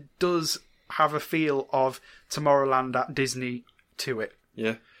architecture does have a feel of Tomorrowland at Disney to it.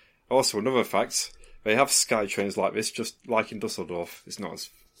 Yeah. Also, another fact, they have sky trains like this, just like in Dusseldorf. It's not as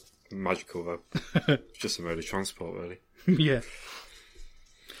magical, though. It's just a mode of transport, really. Yeah.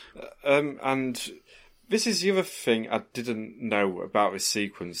 And this is the other thing I didn't know about this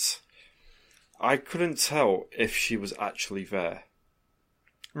sequence. I couldn't tell if she was actually there.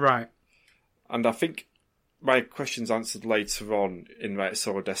 Right. And I think my question's answered later on in Where It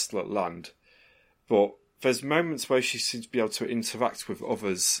Saw a Desolate Land. But there's moments where she seems to be able to interact with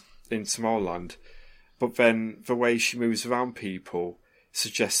others in Tomorrowland, but then the way she moves around people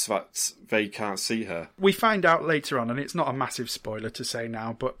suggests that they can't see her. We find out later on, and it's not a massive spoiler to say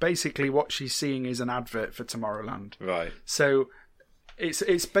now, but basically what she's seeing is an advert for Tomorrowland. Right. So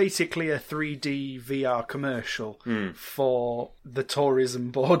it's basically a 3D VR commercial for the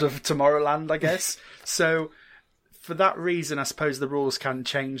tourism board of Tomorrowland, I guess. So for that reason, I suppose the rules can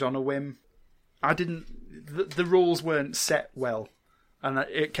change on a whim. The rules weren't set well, and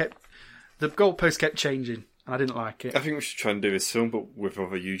the goalpost kept changing, and I didn't like it. I think we should try and do this film, but with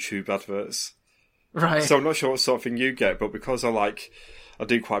other YouTube adverts. Right. So I'm not sure what sort of thing you get, but because I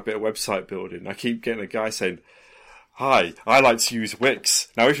do quite a bit of website building, I keep getting a guy saying, "Hi, I like to use Wix.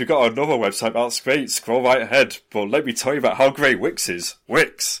 Now, if you've got another website, that's great. Scroll right ahead. But let me tell you about how great Wix is.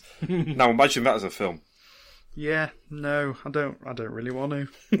 Wix." Now, imagine that as a film. Yeah, no, I don't really want to.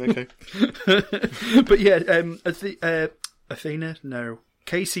 Okay. But yeah, Athena, no.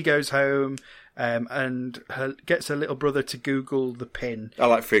 Casey goes home and gets her little brother to Google the pin. I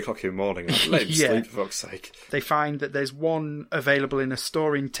like 3 o'clock in the morning. Let him sleep, for fuck's sake. They find that there's one available in a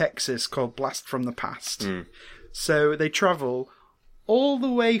store in Texas called Blast from the Past. So they travel all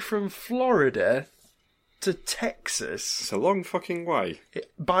the way from Florida to Texas. It's a long fucking way.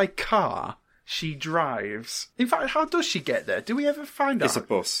 By car. She drives. In fact, how does she get there? Do we ever find out? It's a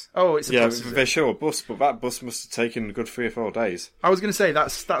bus. Oh, it's a bus. Yeah, they show a bus, but that bus must have taken a good 3 or 4 days. I was going to say,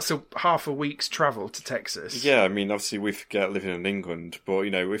 that's a half a week's travel to Texas. Yeah, I mean, obviously we forget living in England, but,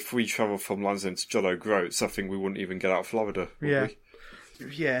 if we travel from Lansdowne to John O'Groats, I think we wouldn't even get out of Florida, would we?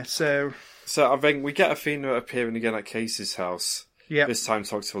 Yeah, so I think we get Athena appearing again at Casey's house. Yeah. This time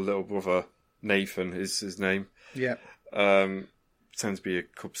talks to her little brother, Nathan is his name. Yeah. Pretends to be a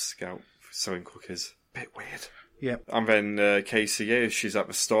Cub Scout selling cookies. Bit weird. Yeah. And then Casey, she's at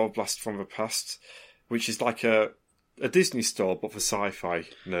the store, Blast from the Past, which is like a Disney store, but for sci-fi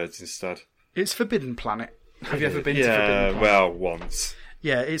nerds instead. It's Forbidden Planet. Have you ever been to Forbidden Planet? Yeah, well, once.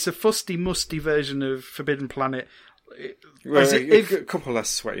 Yeah, it's a fusty, musty version of Forbidden Planet. Well, a couple less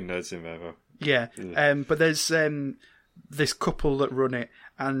sweaty nerds in there, though. Yeah. But there's this couple that run it,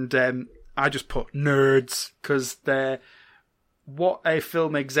 and I just put nerds, because they're what a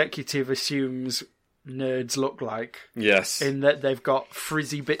film executive assumes nerds look like. Yes. In that they've got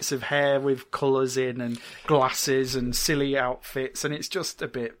frizzy bits of hair with colours in and glasses and silly outfits, and it's just a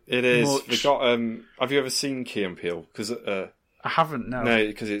bit It is. much. They got, have you ever seen Key and Peele? Because I haven't, no. No,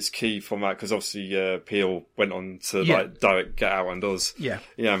 because it's Key from that, because obviously Peele went on to direct Get Out and Us. Yeah.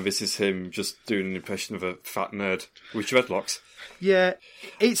 Yeah, and this is him just doing an impression of a fat nerd with dreadlocks. Yeah.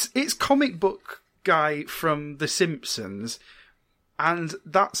 It's comic book guy from The Simpsons, and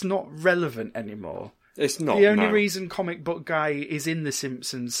that's not relevant anymore. It's not. The only reason comic book guy is in The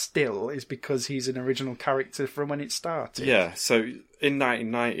Simpsons still is because he's an original character from when it started. Yeah, so in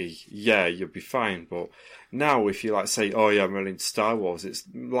 1990, you'd be fine. But now, if you say, "Oh yeah, I'm really into Star Wars," it's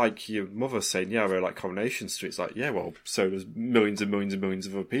like your mother saying, "Yeah, I really like Coronation Street." It's like, yeah, well, so does millions and millions and millions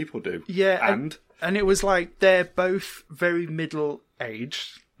of other people do. Yeah, and it was like they're both very middle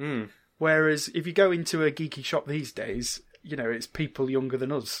aged. Whereas if you go into a geeky shop these days, it's people younger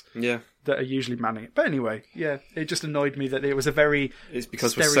than us Yeah. that are usually manning it. But anyway, yeah, it just annoyed me that it was a very... It's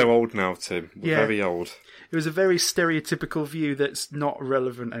because we're so old now, Tim. We're very old. It was a very stereotypical view that's not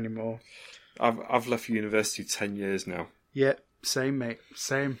relevant anymore. I've left university 10 years now. Yeah, same, mate.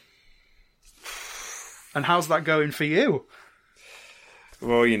 Same. And how's that going for you?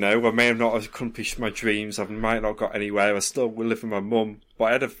 Well, I may have not accomplished my dreams. I might not have got anywhere. I still will live with my mum. But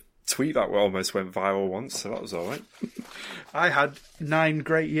I had a tweet that almost went viral once, so that was all right. I had 9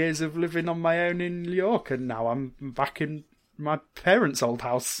 great years of living on my own in New York, and now I'm back in my parents' old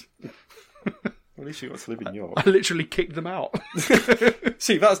house. At least you got to live in York. I literally kicked them out.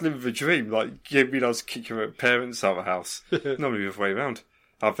 See, that's living the dream. Like, you mean I was kicking your parents out of the house? Normally the other way around.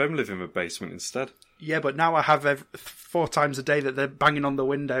 Have them live in the basement instead. Yeah, but now I have 4 times a day that they're banging on the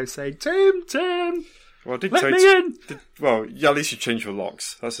window saying, Tim! Well, Let me in! At least you changed the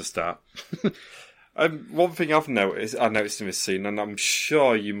locks. That's a start. One thing I noticed in this scene, and I'm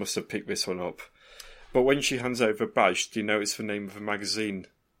sure you must have picked this one up, but when she hands over a badge, do you notice the name of the magazine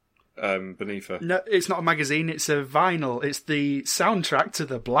beneath her? No, it's not a magazine, it's a vinyl. It's the soundtrack to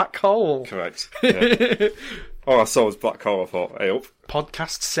The Black Hole. Correct. Yeah. I saw it was Black Hole. I thought, hey up.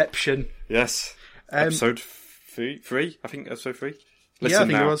 Podcastception. Yes. Episode 3, I think episode 3. Listen yeah, I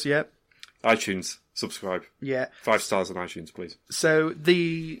think now. it was, yeah. iTunes, subscribe. Yeah. 5 stars on iTunes, please. So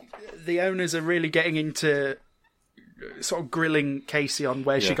the owners are really getting into sort of grilling Casey on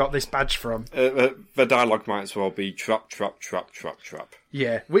where she got this badge from. The dialogue might as well be trap.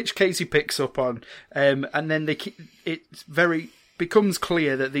 Yeah, which Casey picks up on. And then becomes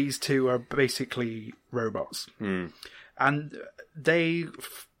clear that these two are basically robots. And they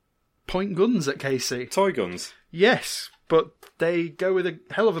point guns at Casey. Toy guns? Yes, but they go with a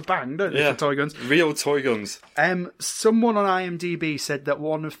hell of a bang, don't they, for toy guns? Real toy guns. Someone on IMDb said that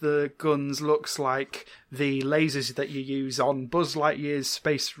one of the guns looks like the lasers that you use on Buzz Lightyear's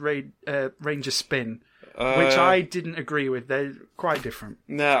Space Ranger Spin, which I didn't agree with. They're quite different.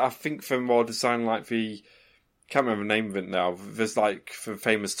 No, I think they're more designed like the... can't remember the name of it now. There's like the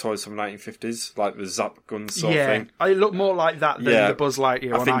famous toys from the 1950s, like the Zap gun sort of thing. Yeah, it looked more like that than the Buzz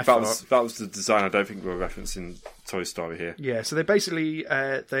Lightyear one. I think that was the design. I don't think we're referencing Toy Story here. Yeah, so they basically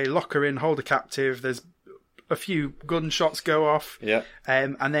they lock her in, hold her captive. There's a few gunshots go off. Yeah,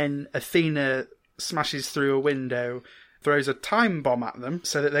 and then Athena smashes through a window, throws a time bomb at them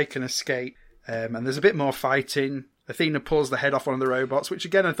so that they can escape. And there's a bit more fighting. Athena pulls the head off one of the robots, which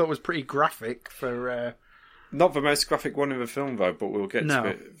again I thought was pretty graphic for. Not the most graphic one in the film, though, but we'll get to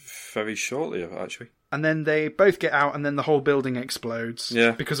it very shortly, actually. And then they both get out, and then the whole building explodes.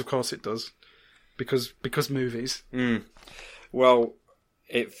 Yeah. Because, of course, it does. Because movies. Well,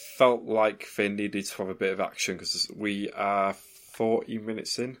 it felt like they needed to have a bit of action, because we are 40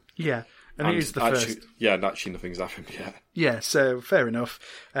 minutes in. Yeah, and it is the first. Yeah, and actually nothing's happened yet. Yeah, so fair enough.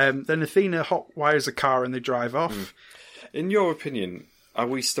 Then Athena hot-wires a car, and they drive off. In your opinion, are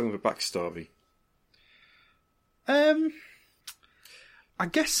we still in the backstory? I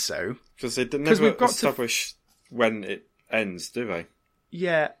guess so. Because they never establish when it ends, do they?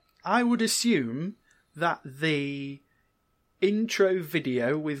 Yeah, I would assume that the intro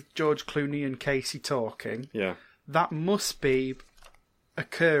video with George Clooney and Casey talking, that must be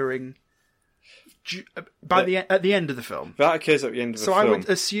occurring at the end of the film. That occurs at the end of the film. So I would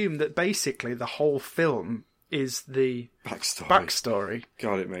assume that basically the whole film is the backstory.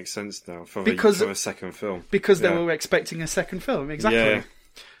 God, it makes sense now for a second film. Because they were expecting a second film, exactly.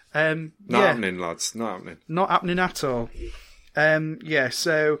 Yeah. Not happening, lads. Not happening. Not happening at all.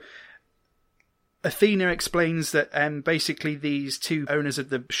 So Athena explains that basically these two owners of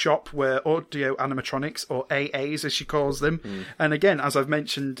the shop were Audio Animatronics, or AAs as she calls them. And again, as I've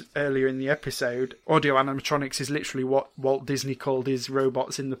mentioned earlier in the episode, Audio Animatronics is literally what Walt Disney called his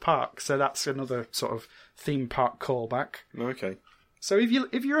robots in the park. So that's another sort of theme park callback. Okay. So if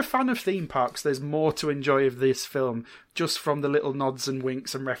you're a fan of theme parks, there's more to enjoy of this film just from the little nods and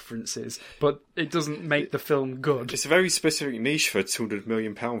winks and references. But it doesn't make the film good. It's a very specific niche for a £200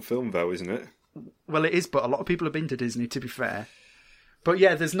 million film, though, isn't it? Well, it is, but a lot of people have been to Disney, to be fair. But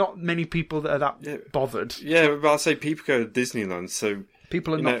yeah, there's not many people that are that bothered. Yeah, but I'll say people go to Disneyland, so...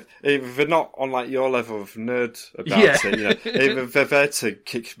 People are not... If they're not on like your level of nerd about it, if they're there to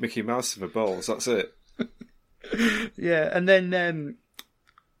kick Mickey Mouse in the balls, that's it. Yeah, and then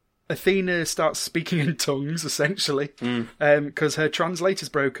Athena starts speaking in tongues, essentially, because her translator's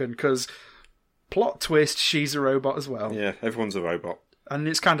broken, because plot twist, she's a robot as well. Yeah, everyone's a robot. And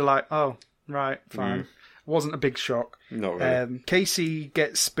it's kind of like, oh, right, fine. Wasn't a big shock. Not really. Casey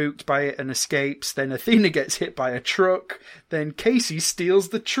gets spooked by it and escapes. Then Athena gets hit by a truck. Then Casey steals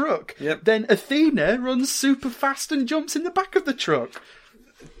the truck. Yep. Then Athena runs super fast and jumps in the back of the truck.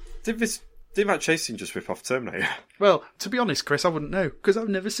 Did that chasing just rip off Terminator? Well, to be honest, Chris, I wouldn't know, because I've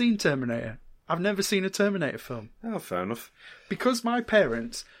never seen Terminator. I've never seen a Terminator film. Oh, fair enough. Because my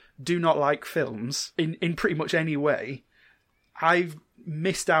parents do not like films in pretty much any way, I've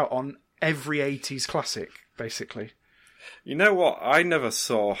missed out on every 80s classic, basically. You know what? I never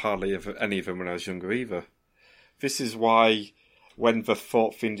saw hardly any of them when I was younger either. This is why when the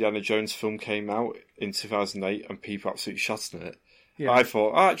fourth Indiana Jones film came out in 2008 and people absolutely shot on it, I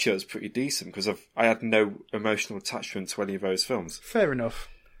thought, actually, it was pretty decent because I had no emotional attachment to any of those films. Fair enough.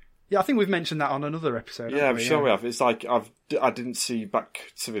 Yeah, I think we've mentioned that on another episode. Yeah, I'm sure we have. It's like I didn't see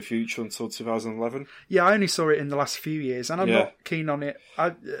Back to the Future until 2011. Yeah, I only saw it in the last few years, and I'm not keen on it.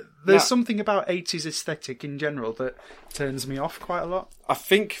 There's something about 80s aesthetic in general that turns me off quite a lot. I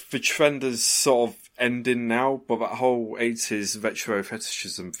think the trend is sort of ending now, but that whole 80s retro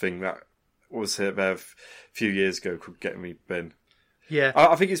fetishism thing that was here there a few years ago could get me bin. Yeah.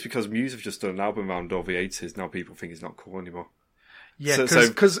 I think it's because Muse have just done an album around all the 80s. Now people think it's not cool anymore. Yeah,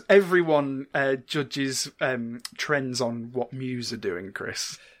 because everyone judges trends on what Muse are doing,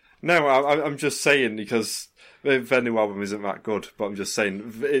 Chris. No, I'm just saying because their new album isn't that good, but I'm just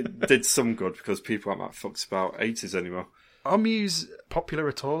saying it did some good because people aren't that fucked about 80s anymore. Are Muse popular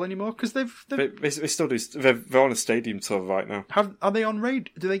at all anymore? Because they still do. They're on a stadium tour right now. Are they on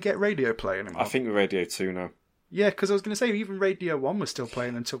radio? Do they get radio play anymore? I think we're Radio 2 now. Yeah, because I was going to say even Radio 1 was still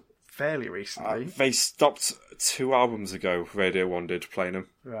playing until fairly recently. They stopped 2 albums ago. Radio 1 did playing them.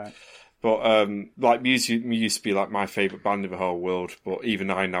 Right. But like Muse used to be like my favourite band in the whole world. But even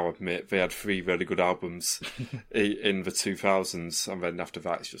I now admit they had 3 really good albums in the 2000s, and then after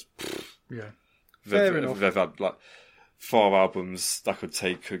that it's just fair enough. They've had like 4 albums that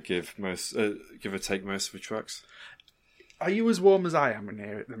could give or take most of the tracks. Are you as warm as I am in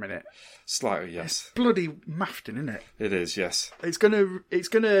here at the minute? Slightly, yes. It's bloody mafting, isn't it? It is, yes. It's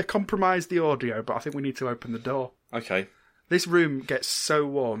gonna compromise the audio, but I think we need to open the door. Okay. This room gets so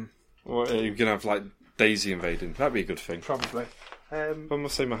warm. Well, you're gonna have like Daisy invading. That'd be a good thing. Probably. I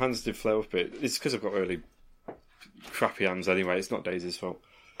must say my hands did flare up a bit. It's because I've got really crappy hands anyway. It's not Daisy's fault.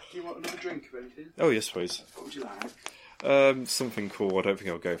 Do you want another drink of anything? Oh yes, please. What would you like? Something cool. I don't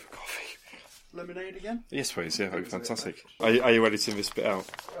think I'll go for coffee. Lemonade again? Yes, please. Yeah, that'd be fantastic. Are you editing this bit out?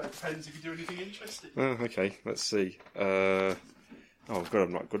 It depends if you do anything interesting. Oh, okay. Let's see. Oh God,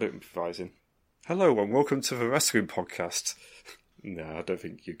 I'm not good at improvising. Hello and welcome to the Wrestling Podcast. No, I don't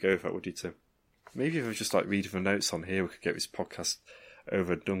think you'd go with that, would you, Tim? Maybe if I was just like reading the notes on here, we could get this podcast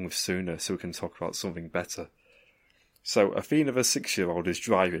over and done with sooner so we can talk about something better. So, Athena, the 6-year-old, is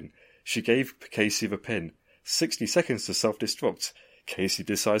driving. She gave Casey the pin. 60 seconds to self-destruct. Casey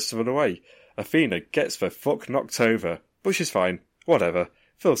decides to run away. Athena gets the fuck knocked over. But she's fine. Whatever.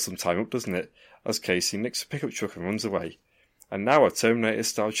 Fills some time up, doesn't it? As Casey nicks a pickup truck and runs away. And now a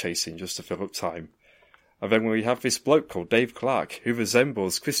Terminator-style chasing just to fill up time. And then we have this bloke called Dave Clark, who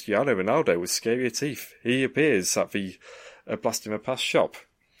resembles Cristiano Ronaldo with scarier teeth. He appears at the Blast in the Past shop.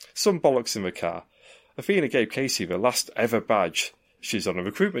 Some bollocks in the car. Athena gave Casey the last ever badge. She's on a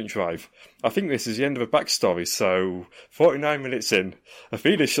recruitment drive. I think this is the end of the backstory, so 49 minutes in.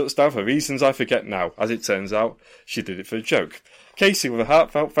 Athena shuts down for reasons I forget now. As it turns out, she did it for a joke. Casey with a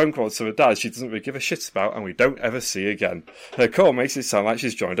heartfelt phone call to her dad she doesn't really give a shit about and we don't ever see again. Her call makes it sound like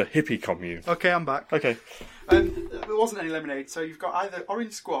she's joined a hippie commune. Okay, I'm back. Okay. There wasn't any lemonade, so you've got either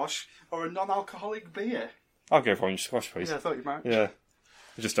orange squash or a non-alcoholic beer. I'll go for orange squash, please. Yeah, I thought you might. Yeah.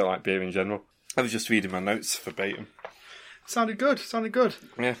 I just don't like beer in general. I was just reading my notes verbatim. Sounded good.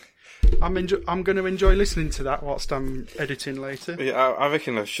 Yeah. I'm going to enjoy listening to that whilst I'm editing later. Yeah, I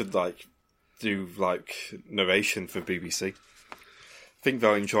reckon I should do narration for BBC. I think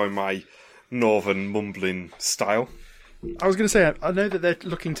they'll enjoy my northern mumbling style. I was going to say, I know that they're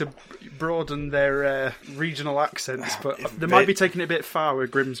looking to broaden their regional accents, but they might be taking it a bit far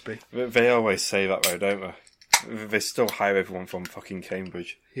with Grimsby. They always say that though, don't they? They still hire everyone from fucking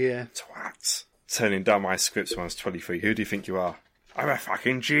Cambridge. Yeah. Twats. Turning down my scripts when I was 23. Who do you think you are? I'm a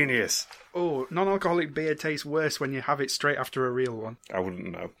fucking genius. Oh, non-alcoholic beer tastes worse when you have it straight after a real one. I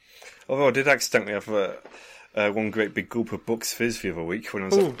wouldn't know. Although I did accidentally have one great big gulp of Bucks Fizz the other week when I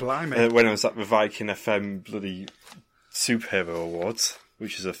was at the Viking FM bloody Superhero Awards,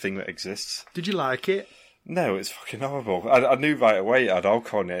 which is a thing that exists. Did you like it? No, it's fucking horrible. I knew right away it had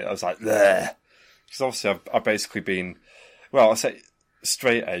alcohol in it. I was like, bleh. Because obviously I've basically been, well, I say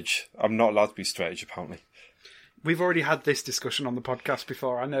straight edge. I'm not allowed to be straight edge, apparently. We've already had this discussion on the podcast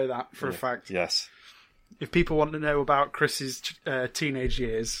before. I know that for a fact. Yes. If people want to know about Chris's teenage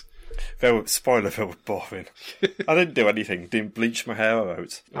years, Spoiler, they were boring. I didn't do anything. Didn't bleach my hair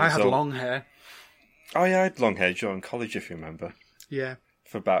out. I had long hair. Oh yeah, I had long hair during college, if you remember. Yeah.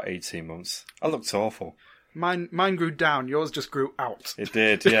 For about 18 months. I looked awful. Mine grew down. Yours just grew out. It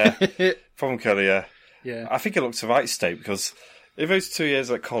did, yeah. From curly, yeah. Yeah. I think it looked the right state because in those 2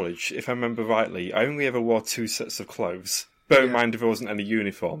 years at college, if I remember rightly, I only ever wore 2 sets of clothes. Bear in mind, there wasn't any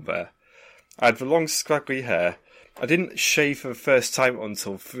uniform there. I had the long, scraggly hair. I didn't shave for the first time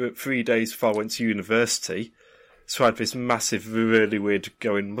until 3 days before I went to university. So I had this massive, really weird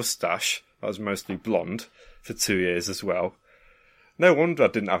going moustache. I was mostly blonde for 2 years as well. No wonder I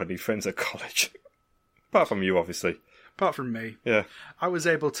didn't have any friends at college. Apart from you, obviously. Apart from me. Yeah. I was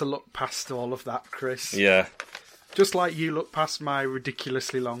able to look past all of that, Chris. Yeah. Just like you look past my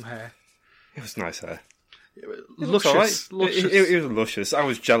ridiculously long hair. It was nice hair. Luscious. Luscious. It was luscious. I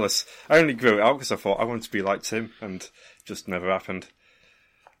was jealous. I only grew it out because I thought I wanted to be like Tim, and just never happened.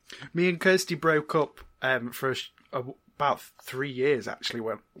 Me and Kirsty broke up for about 3 years, actually,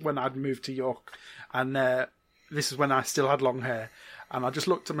 when I'd moved to York. And this is when I still had long hair. And I just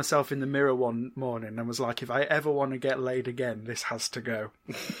looked at myself in the mirror one morning and was like, if I ever want to get laid again, this has to go.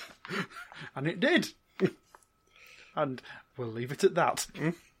 And it did. And we'll leave it at that.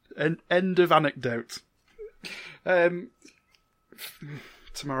 End of anecdote.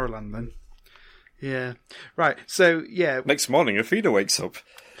 Tomorrowland, then. Yeah. Right, so, yeah. Next morning, Athena wakes up.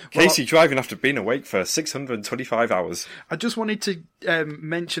 Casey driving after being awake for 625 hours. I just wanted to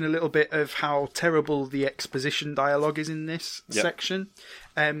mention a little bit of how terrible the exposition dialogue is in this section.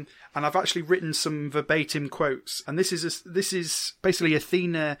 And I've actually written some verbatim quotes. And this is basically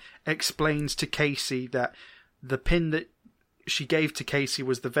Athena explains to Casey that the pin that she gave to Casey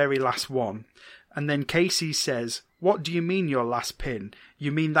was the very last one. And then Casey says, "What do you mean your last pin?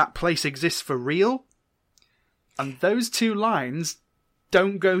 You mean that place exists for real?" And those two lines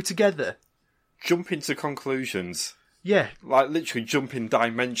don't go together. Jump into conclusions. Yeah. Like, literally jump in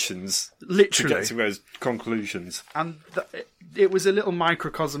dimensions. Literally. To get to those conclusions. And it was a little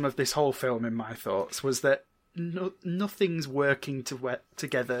microcosm of this whole film, in my thoughts, was that nothing's working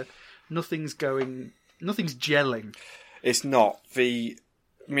together. Nothing's gelling. It's not. I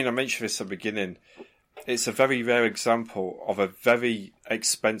mentioned this at the beginning. It's a very rare example of a very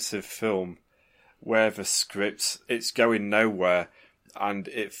expensive film where the script, it's going nowhere, and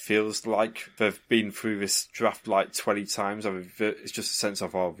it feels like they've been through this draft like 20 times. It's just a sense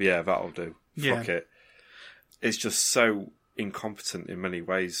of, oh, yeah, that'll do. Fuck it. It's just so incompetent in many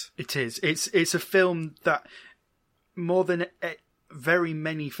ways. It is. It's a film that, more than very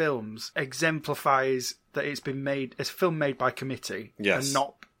many films, exemplifies that it's been made as a film made by committee and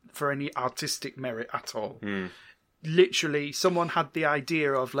not for any artistic merit at all. Literally, someone had the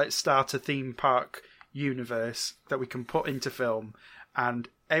idea of, let's start a theme park universe that we can put into film, and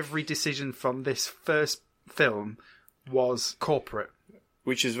every decision from this first film was corporate.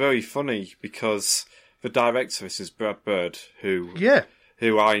 Which is very funny because the director, this is Brad Bird, who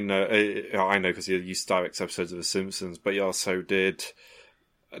I know because he used to direct episodes of The Simpsons, but he also did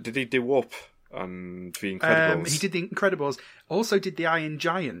he do Whoop and The Incredibles? He did The Incredibles, also did The Iron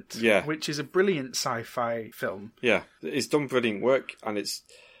Giant, which is a brilliant sci-fi film. Yeah, he's done brilliant work, and it's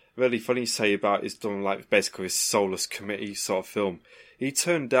really funny to say about he's done like basically a soulless committee sort of film. He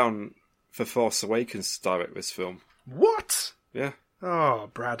turned down The Force Awakens to direct this film. What? Yeah. Oh,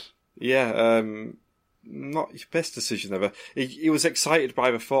 Brad. Yeah, not his best decision ever. He was excited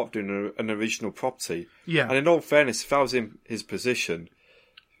by the thought of doing an original property. Yeah. And in all fairness, if I was in his position,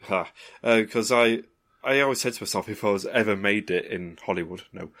 because I always said to myself, if I was ever made it in Hollywood,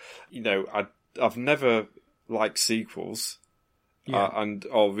 I've never liked sequels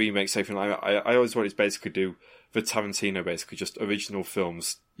or remakes, anything like that. I always wanted to basically do the Tarantino, basically just original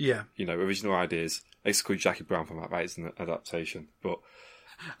films. Yeah. Original ideas. Exclude Jackie Brown from that is an adaptation.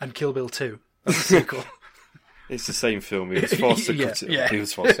 And Kill Bill 2. That's a sequel. It's the same film. He was forced to cut it. Yeah. He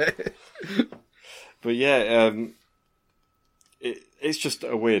was forced. But yeah, it's just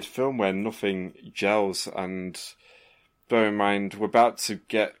a weird film where nothing gels, and bear in mind, we're about to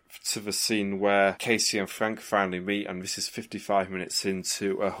get to the scene where Casey and Frank finally meet, and this is 55 minutes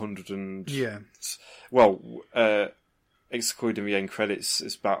into 100 and... Yeah. Well, excluding the end credits,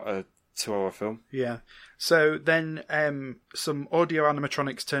 it's about a 2-hour film. Yeah. So then some audio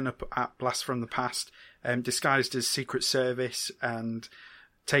animatronics turn up at Blast from the Past, disguised as Secret Service, and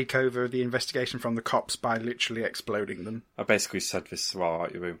take over the investigation from the cops by literally exploding them. I basically said this while out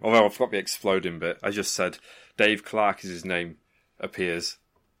of your room. Although I forgot the exploding bit. I just said Dave Clark is his name, appears.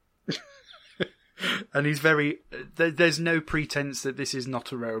 And he's very. There's no pretense that this is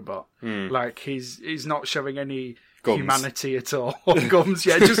not a robot. Like he's not showing any Gums. humanity at all. Or gums,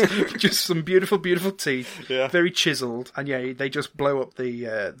 yeah, just some beautiful, beautiful teeth. Yeah. Very chiseled, and yeah, they just blow up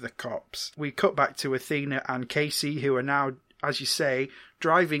the cops. We cut back to Athena and Casey, who are now, as you say,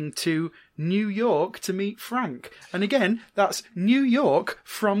 driving to New York to meet Frank. And again, that's New York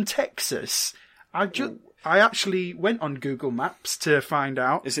from Texas. I actually went on Google Maps to find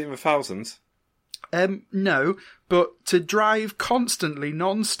out. Is it in the thousands? No, but to drive constantly,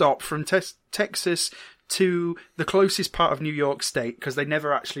 non-stop from Texas to the closest part of New York State, because they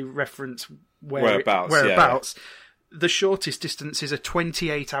never actually reference whereabouts. Yeah. The shortest distance is a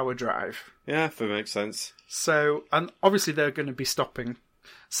 28-hour drive. Yeah, that makes sense. So, and obviously they're going to be stopping.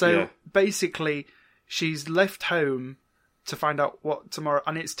 So basically, she's left home to find out what tomorrow,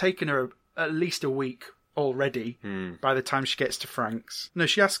 and it's taken her at least a week already by the time she gets to Frank's. No,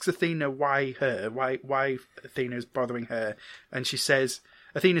 she asks Athena why Athena's bothering her, and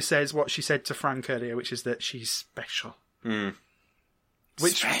Athena says what she said to Frank earlier, which is that she's special.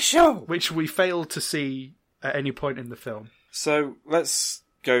 Which we failed to see at any point in the film. So let's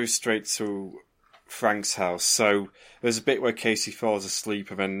go straight to Frank's house. So there's a bit where Casey falls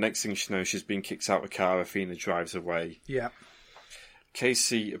asleep, and then next thing she knows, she's been kicked out of the car. Athena drives away. Yeah.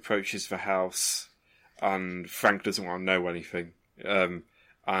 Casey approaches the house, and Frank doesn't want to know anything.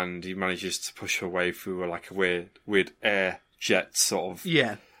 And he manages to push her away through like a weird air jet sort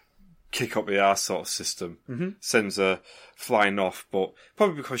of kick up the arse sort of system. Sends her flying off, but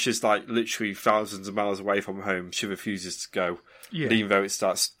probably because she's like literally thousands of miles away from home, she refuses to go. Yeah. And even though it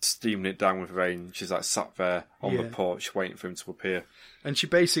starts steaming it down with rain, she's like sat there on the porch waiting for him to appear. And she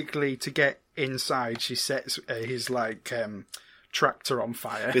basically, to get inside, she sets his like tractor on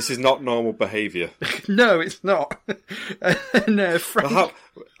fire. This is not normal behaviour. No, it's not. And, Frank...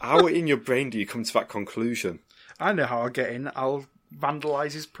 how in your brain do you come to that conclusion? I know how I'll get in. I'll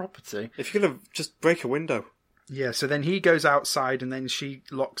vandalise his property. If you're going to just break a window. Yeah, so then he goes outside and then she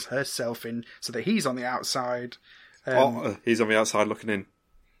locks herself in so that he's on the outside. He's on the outside looking in.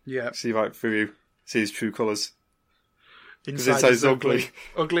 Yeah. See right through you. See his true colours. Because inside is ugly.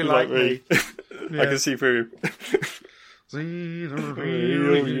 Ugly like me. I can see through you. See the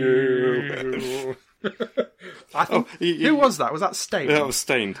real you. I think, who was that? Was that Stained? That was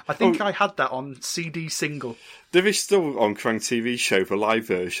Stained. I think I had that on CD single. There is still on Crank TV show the live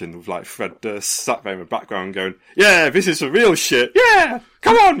version with like Fred Durst sat there in the background going, "Yeah, this is the real shit. Yeah,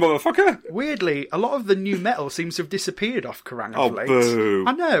 come on, motherfucker." Weirdly, a lot of the new metal seems to have disappeared off Kerrang of late. Boo.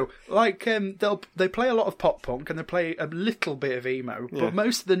 I know. Like they play a lot of pop punk and they play a little bit of emo, but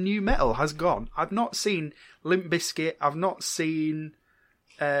most of the new metal has gone. I've not seen Limp Bizkit. I've not seen.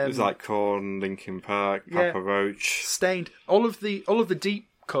 It was like Korn, Linkin Park, Papa Roach, Stained. All of the deep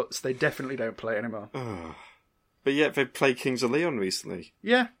cuts they definitely don't play anymore. But yet they played Kings of Leon recently.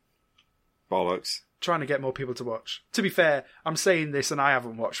 Yeah. Bollocks. Trying to get more people to watch. To be fair, I'm saying this and I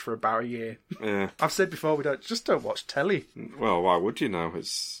haven't watched for about a year. Yeah. I've said before we don't watch telly. Well, why would you now?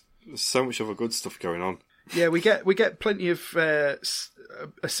 There's so much other good stuff going on. Yeah, we get plenty of a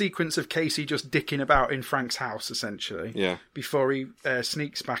sequence of Casey just dicking about in Frank's house, essentially. Yeah. Before he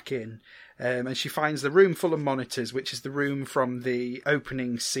sneaks back in, and she finds the room full of monitors, which is the room from the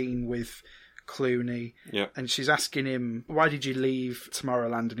opening scene with Clooney. Yeah. And she's asking him, "Why did you leave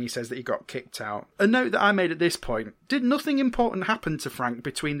Tomorrowland?" And he says that he got kicked out. A note that I made at this point: did nothing important happen to Frank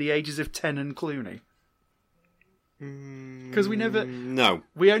between the ages of 10 and Clooney? Because we never... No.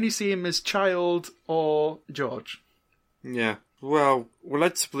 We only see him as child or George. Yeah. Well, we're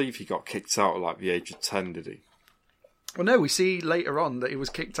led to believe he got kicked out at like the age of 10, did he? Well, no, we see later on that he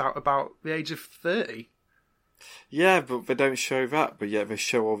was kicked out about the age of 30. Yeah, but they don't show that, but yet they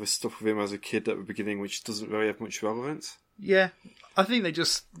show all this stuff with him as a kid at the beginning, which doesn't really have much relevance. Yeah. I think they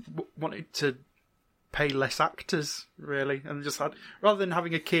just wanted to pay less actors, really, and just had, rather than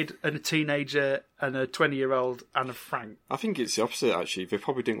having a kid and a teenager and a 20-year-old and a Frank. I think it's the opposite, actually. They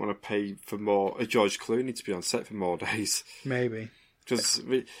probably didn't want to pay for more a George Clooney to be on set for more days. Maybe. Because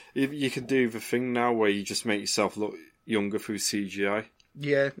you can do the thing now where you just make yourself look younger through CGI.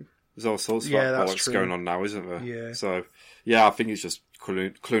 Yeah. There's all sorts of bollocks going on now, isn't there? Yeah. So, yeah, I think it's just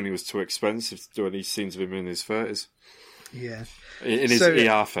Clooney was too expensive to do any scenes of him in his 30s. Yeah. In his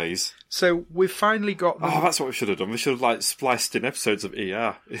ER phase. So we've finally got... Oh, that's what we should have done. We should have like spliced in episodes of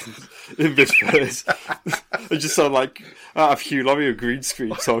ER in this phase. And just sound like out of Hugh Laurie, a green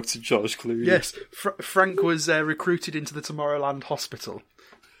screen talk to George Clooney. Yes, Frank was recruited into the Tomorrowland Hospital.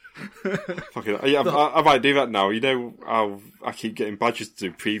 Fucking, yeah, I might do that now. You know how I keep getting badges to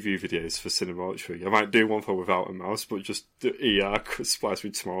do preview videos for Cinemortuary. I might do one for Without a Mouse, but just do ER spliced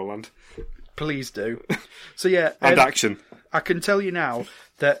with Tomorrowland. please do. So yeah, And action. I can tell you now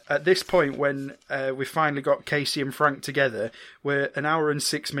that at this point, when we finally got Casey and Frank together, we're an hour and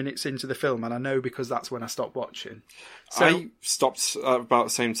 6 minutes into the film, and I know because that's when I stopped watching. So I stopped at about the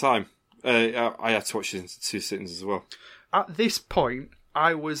same time. I had to watch it in 2 sittings as well. at this point,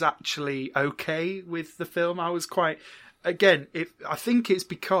 I was actually okay with the film. I was quite... Again, I think it's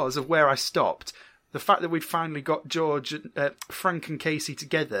because of where I stopped. The fact that we'd finally got Frank and Casey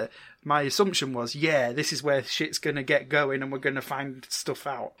together, my assumption was, yeah, this is where shit's going to get going and we're going to find stuff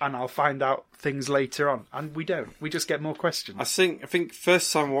out. And I'll find out things later on. And we don't. We just get more questions. I think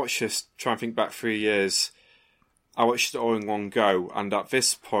first time I watched this, trying to think back 3 years, I watched it all in one go. And at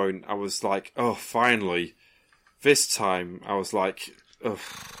this point, I was like, oh, finally. This time, I was like, oh,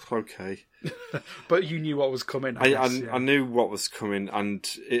 okay. But you knew what was coming. I knew what was coming, and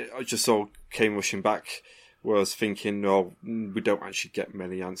it just all came rushing back. Where I was thinking, no, we don't actually get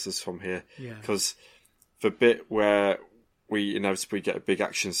many answers from here. Because the bit where we inevitably get a big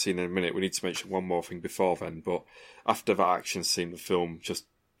action scene in a minute, we need to mention one more thing before then. But after that action scene, the film just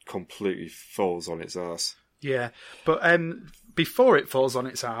completely falls on its ass. Yeah, but before it falls on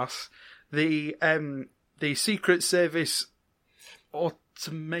its ass, the Secret Service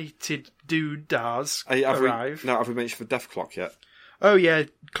automated doodahs arrive. Have we mentioned the death clock yet? Oh yeah,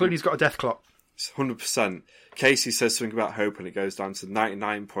 Clooney's got a death clock. It's 100%. Casey says something about hope and it goes down to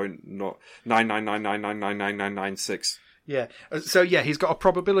 99.999999996. Yeah. So yeah, he's got a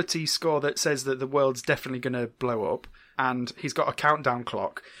probability score that says that the world's definitely going to blow up, and he's got a countdown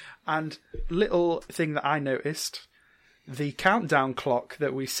clock. And little thing that I noticed, the countdown clock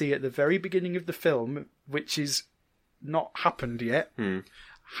that we see at the very beginning of the film, which is not happened yet,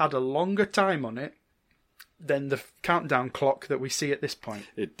 had a longer time on it than the countdown clock that we see at this point.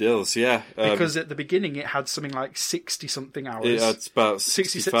 It does, yeah. Because at the beginning it had something like 60-something hours. It's about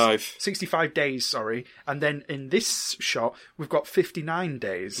 65. 65 days, sorry. And then in this shot, we've got 59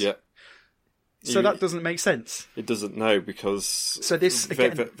 days. Yeah. So that doesn't make sense. It doesn't, no, because so this,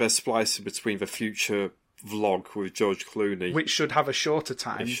 again, they're splicing between the future vlog with George Clooney, which should have a shorter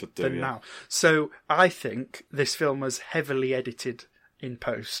time than now. So I think this film was heavily edited in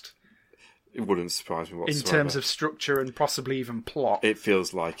post. It wouldn't surprise me whatsoever. In terms of structure and possibly even plot. It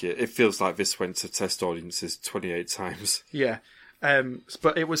feels like it. It feels like this went to test audiences 28 times. Yeah.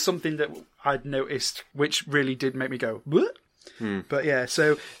 But it was something that I'd noticed, which really did make me go, what? But yeah,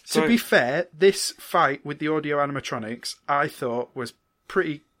 so to be fair, this fight with the audio animatronics, I thought was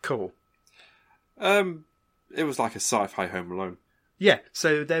pretty cool. It was like a sci-fi Home Alone. Yeah,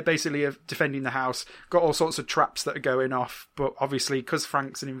 so they're basically defending the house, got all sorts of traps that are going off, but obviously, because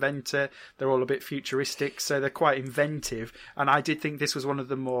Frank's an inventor, they're all a bit futuristic, so they're quite inventive, and I did think this was one of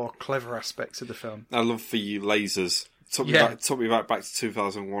the more clever aspects of the film. I love the lasers. Took me right back to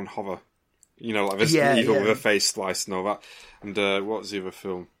 2001 Hover. You know, like this evil with a face slice and all that. And what was the other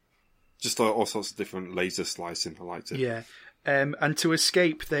film? Just all sorts of different laser slicing. I liked it. Yeah. And to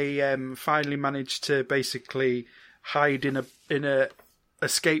escape, they finally managed to basically hide in a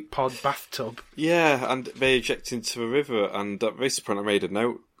escape pod bathtub. Yeah, and they eject into the river. And at this point, I made a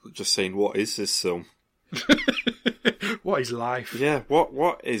note just saying, "What is this film? What is life? Yeah,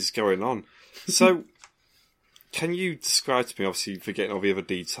 what is going on?" So, can you describe to me, obviously forgetting all the other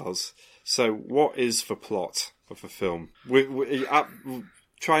details, so what is the plot of the film?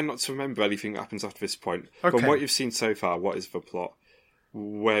 Try not to remember anything that happens after this point. Okay. From what you've seen so far, what is the plot?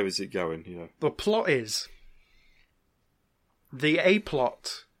 Where is it going? You know? The plot is the A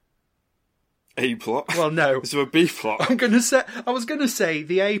plot. A plot? Well, no. Is there a B plot? I was gonna say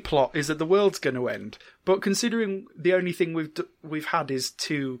the A plot is that the world's gonna end, but considering the only thing we've had is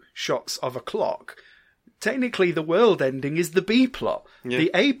 2 shots of a clock, technically the world ending is the B plot. Yeah. The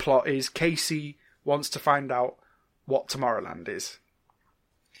A plot is Casey wants to find out what Tomorrowland is.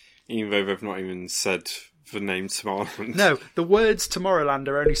 Even though they've not even said the name Tomorrowland. No, the words Tomorrowland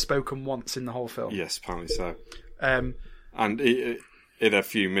are only spoken once in the whole film. Yes, apparently so. And in a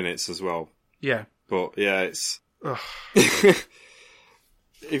few minutes as well. Yeah. But yeah, it's...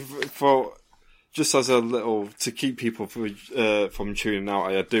 Just as a little... To keep people from tuning out,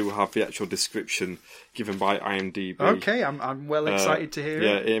 I do have the actual description given by IMDb. Okay, I'm well excited to hear it.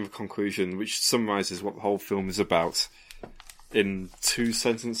 Yeah, in the conclusion, which summarises what the whole film is about. In 2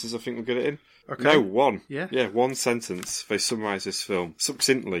 sentences, I think we'll get it in. Okay. No, 1. Yeah. Yeah, 1 sentence. They summarise this film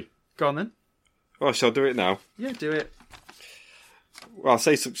succinctly. Go on then. Oh, shall I do it now? Yeah, do it. Well, I'll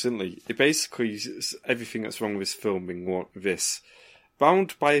say succinctly. It basically is everything that's wrong with this film being this.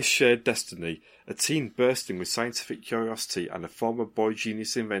 Bound by a shared destiny, a teen bursting with scientific curiosity and a former boy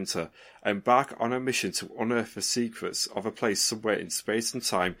genius inventor embark on a mission to unearth the secrets of a place somewhere in space and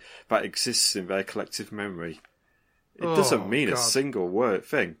time that exists in their collective memory. It doesn't mean a single word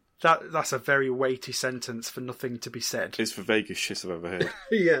thing. That's a very weighty sentence for nothing to be said. It's the vaguest shit I've ever heard.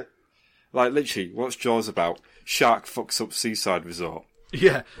 Yeah. Like, literally, what's Jaws about? Shark fucks up seaside resort.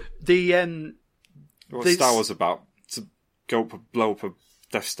 Yeah. What's Star Wars about? To go up and blow up a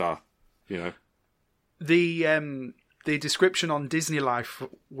Death Star, you know? The description on Disney Life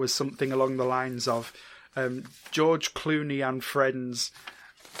was something along the lines of George Clooney and friends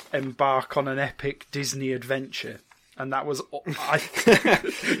embark on an epic Disney adventure. And that was...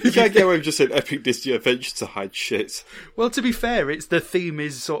 You can't get away with just an epic Disney adventure to hide shit. Well, to be fair, the theme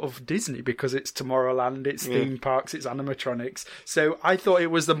is sort of Disney because it's Tomorrowland, it's theme parks, it's animatronics. So I thought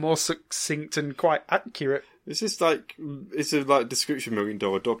it was the more succinct and quite accurate. It's a description $1 million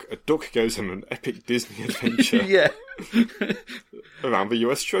duck. A duck goes on an epic Disney adventure. Yeah. Around the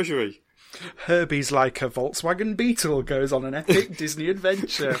US Treasury. Herbie's like a Volkswagen Beetle goes on an epic Disney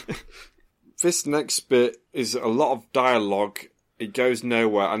adventure. This next bit is a lot of dialogue. It goes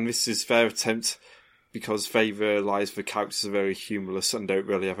nowhere, and this is their attempt because they realise the characters are very humorless and don't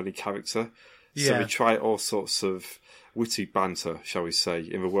really have any character. Yeah. So they try all sorts of witty banter, shall we say,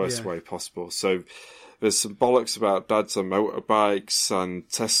 in the worst way possible. So there's some bollocks about dads on motorbikes and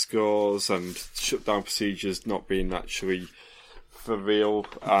test scores and shutdown procedures not being actually for real.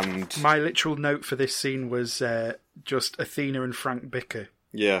 And my literal note for this scene was just Athena and Frank bicker.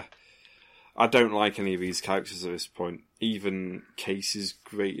 Yeah. I don't like any of these characters at this point. Even Casey's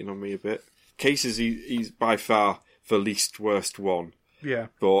grating on me a bit. Casey's he's by far the least worst one. Yeah.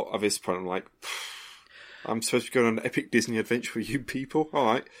 But at this point I'm like, I'm supposed to be going on an epic Disney adventure with you people?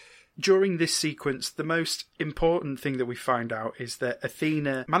 Alright. During this sequence, the most important thing that we find out is that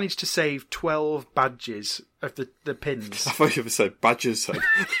Athena managed to save 12 badges of the pins. I thought you would say badgers then.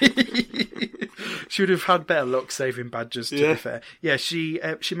 She would have had better luck saving badgers, to be fair. Yeah, she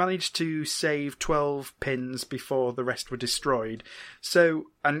managed to save 12 pins before the rest were destroyed. So,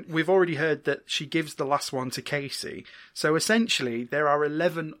 and we've already heard that she gives the last one to Casey. So essentially, there are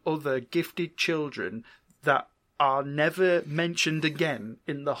 11 other gifted children that are never mentioned again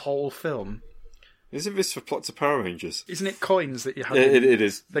in the whole film. Isn't this for plot to Power Rangers? Isn't it coins that you have? It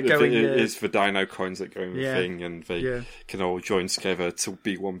is. It is for dino coins that go in the thing, and they can all join together to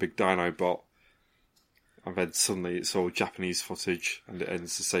be one big dino bot. And then suddenly it's all Japanese footage, and it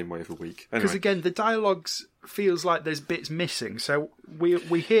ends the same way every week. Because again, the dialogues feels like there's bits missing. So we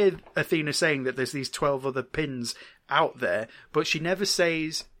hear Athena saying that there's these 12 other pins out there, but she never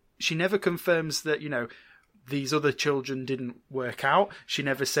confirms that, you know, these other children didn't work out. She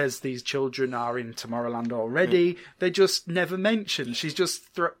never says these children are in Tomorrowland already. They just never mention. She's just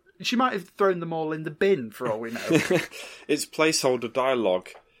she might have thrown them all in the bin for all we know. It's placeholder dialogue.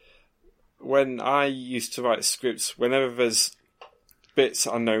 When I used to write scripts, whenever there's bits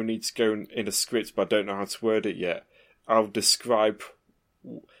I know need to go in a script but I don't know how to word it yet, I'll describe...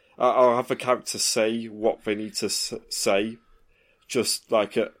 I'll have the character say what they need to say, just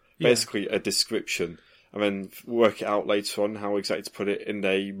like basically a description, and then work it out later on how exactly to put it in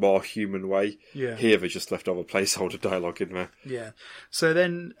a more human way. Yeah. Here they just left all the placeholder dialogue in there. Yeah. So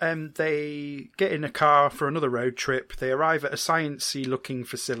then they get in a car for another road trip. They arrive at a sciencey looking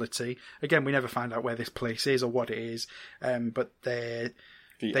facility. Again, we never find out where this place is or what it is. But they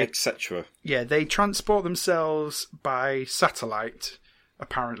etc. Yeah, they transport themselves by satellite,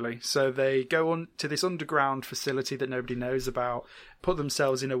 apparently. So they go on to this underground facility that nobody knows about, put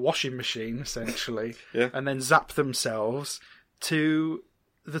themselves in a washing machine, essentially, and then zap themselves to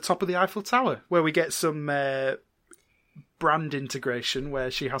the top of the Eiffel Tower, where we get some brand integration, where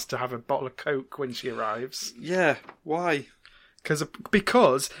she has to have a bottle of Coke when she arrives. Yeah, why?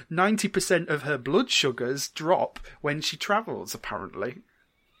 Because 90% of her blood sugars drop when she travels, apparently.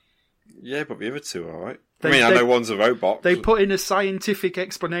 Yeah, but the other two are alright. I know one's a robot. They put in a scientific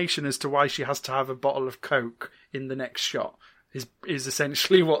explanation as to why she has to have a bottle of Coke in the next shot. Is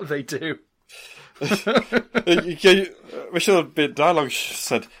essentially what they do. Michelle, bit dialogue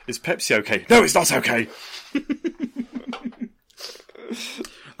said, "Is Pepsi okay?" No, it's not okay.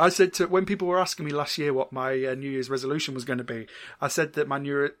 I said when people were asking me last year what my New Year's resolution was going to be, I said that my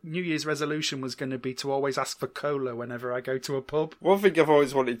New Year's resolution was going to be to always ask for cola whenever I go to a pub. One thing I've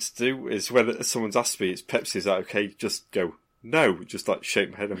always wanted to do is when someone's asked me, "It's Pepsi, is that okay?" Just go, "No," just like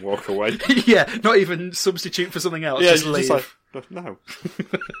shake my head and walk away. Yeah, not even substitute for something else. Yeah, just leave. Just like, no.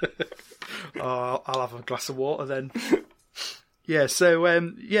 Oh, I'll have a glass of water then. Yeah, so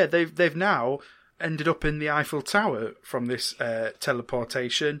they've now ended up in the Eiffel Tower from this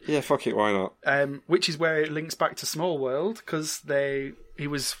teleportation. Yeah, fuck it, why not? Which is where it links back to Small World, because he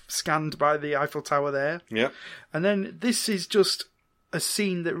was scanned by the Eiffel Tower there. Yeah. And then this is just a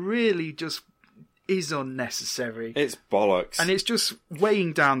scene that really just is unnecessary. It's bollocks. And it's just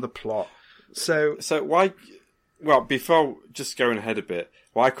weighing down the plot. So why... Well, before just going ahead a bit,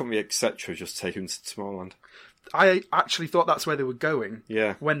 why couldn't the etc. just take him to Tomorrowland? I actually thought that's where they were going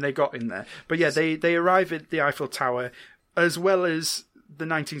when they got in there. But yeah, they arrive at the Eiffel Tower, as well as the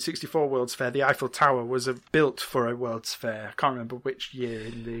 1964 World's Fair. The Eiffel Tower was built for a World's Fair. I can't remember which year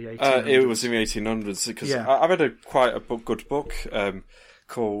in the 1800s. It was in the 1800s, because I read quite a good book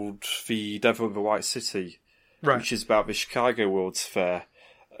called The Devil in the White City, which is about the Chicago World's Fair.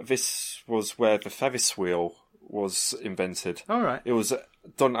 This was where the Ferris wheel was invented. All right. It was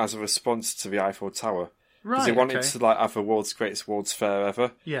done as a response to the Eiffel Tower. Because Right, they wanted to have the world's greatest World's Fair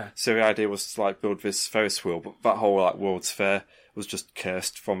ever. Yeah. So the idea was to build this Ferris wheel, but that whole World's Fair was just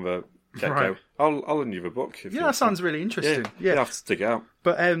cursed from the get-go. Right. I'll lend you the book. That sounds really interesting. Yeah, you have to dig it out.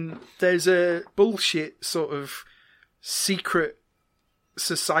 But there's a bullshit sort of secret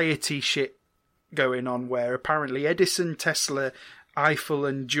society shit going on where apparently Edison, Tesla, Eiffel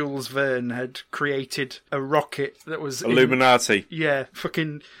and Jules Verne had created a rocket that was... Illuminati.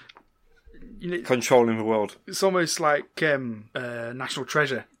 Fucking... controlling the world. It's almost like National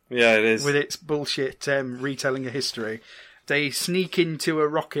Treasure. Yeah, it is. With its bullshit retelling of history. They sneak into a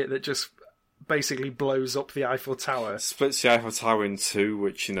rocket that just basically blows up the Eiffel Tower. Splits the Eiffel Tower in two,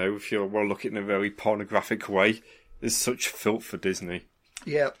 which, if you're looking in a very pornographic way, is such filth for Disney.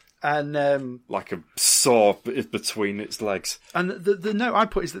 Yeah. And like a saw between its legs. And the note I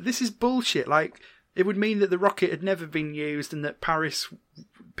put is that this is bullshit. It would mean that the rocket had never been used and that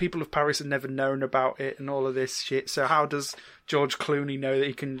people of Paris had never known about it and all of this shit. So how does George Clooney know that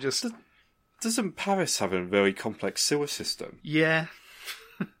he can just... Doesn't Paris have a very complex sewer system? Yeah.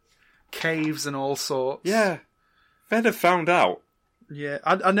 Caves and all sorts. Yeah. They'd have found out. Yeah.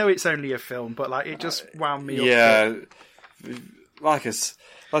 I know it's only a film, but it just wound me up. Yeah. Like I said,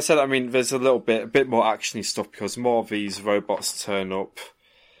 there's a bit more actiony stuff because more of these robots turn up.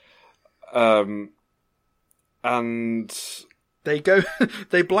 And they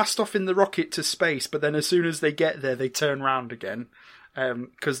blast off in the rocket to space, but then as soon as they get there, they turn round again.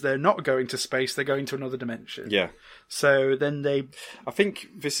 Because they're not going to space, they're going to another dimension. Yeah. So then I think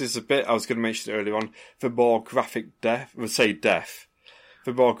this is a bit, I was going to mention it earlier on, the more graphic death,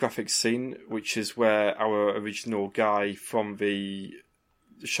 the more graphic scene, which is where our original guy from the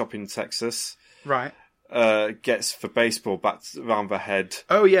shop in Texas... Right. Gets the baseball bat around the head.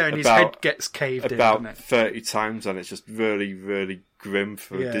 Oh yeah, and his head gets caved about in. About 30 times, and it's just really, really grim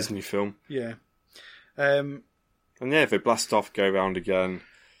for a Disney film. Yeah. And they blast off, go around again.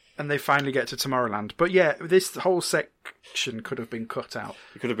 And they finally get to Tomorrowland. But yeah, this whole section could have been cut out.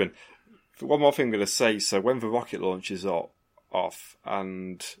 It could have been. One more thing I'm going to say, so when the rocket launches off,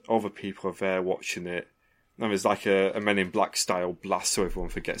 and other people are there watching it, and there's a Men in Black style blast so everyone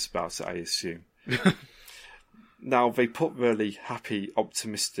forgets about it, I assume. Now, they put really happy,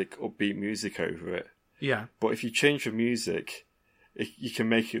 optimistic, upbeat music over it. Yeah. But if you change the music, you can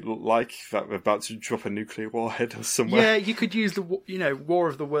make it look like that we're about to drop a nuclear warhead or somewhere. Yeah, you could use the War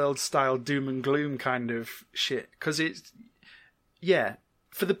of the Worlds style doom and gloom kind of shit. Because it's... Yeah.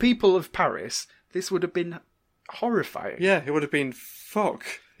 For the people of Paris, this would have been horrifying. Yeah, it would have been, fuck.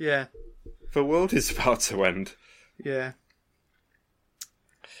 Yeah. The world is about to end. Yeah.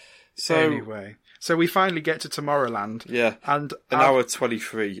 So... Anyway... So we finally get to Tomorrowland. Yeah. And an hour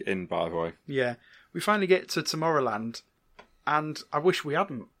 23 in, by the way. Yeah. We finally get to Tomorrowland, and I wish we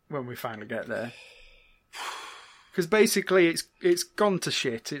hadn't when we finally get there. Because basically it's gone to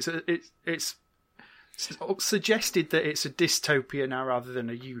shit. It's suggested that it's a dystopia now rather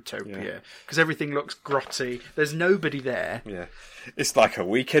than a utopia. Because everything looks grotty. There's nobody there. Yeah. It's like a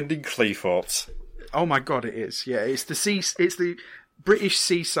weekend in Cleethorpes. Oh my god, it is. Yeah, it's the British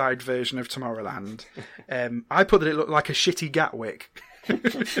seaside version of Tomorrowland. I put that it looked like a shitty Gatwick.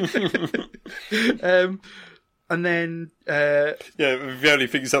 And then... the only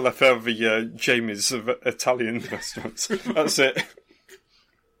things I left out of the Jamie's of Italian restaurants. That's it.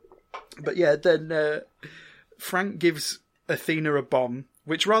 But yeah, then Frank gives Athena a bomb,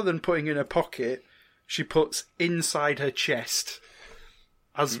 which rather than putting in her pocket, she puts inside her chest,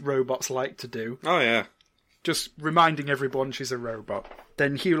 as robots like to do. Oh, yeah. Just reminding everyone she's a robot.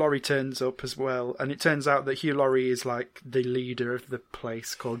 Then Hugh Laurie turns up as well, and it turns out that Hugh Laurie is the leader of the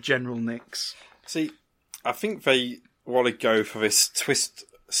place called General Nix. See, I think they want to go for this twist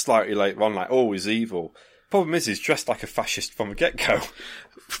slightly later on, he's evil. Problem is, he's dressed like a fascist from the get-go.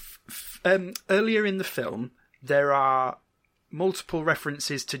 Earlier in the film, there are multiple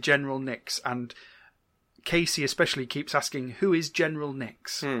references to General Nix, and Casey especially keeps asking, who is General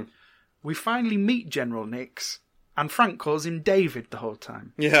Nix? We finally meet General Nix, and Frank calls him David the whole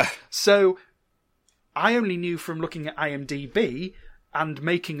time. Yeah. So I only knew from looking at IMDb and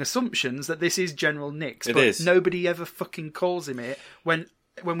making assumptions that this is General Nix, but nobody ever fucking calls him it when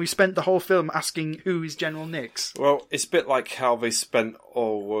we spent the whole film asking who is General Nix. Well, it's a bit like how they spent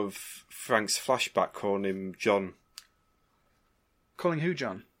all of Frank's flashback calling him John. Calling who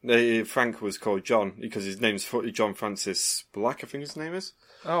John? Frank was called John because his name's John Francis Black, I think his name is.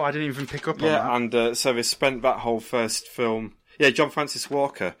 Oh, I didn't even pick up on that. Yeah, and so they spent that whole first film... Yeah, John Francis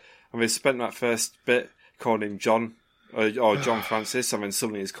Walker. And they spent that first bit calling him John, or John Francis, and then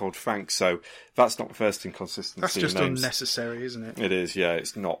suddenly it's called Frank, so that's not the first inconsistency. That's just in names. Unnecessary, isn't it? It is, yeah,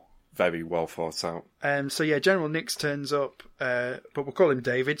 it's not very well thought out. So yeah, General Nix turns up, but we'll call him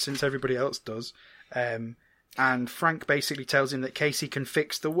David, since everybody else does. And Frank basically tells him that Casey can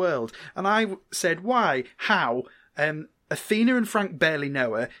fix the world. And I said, why? How? Athena and Frank barely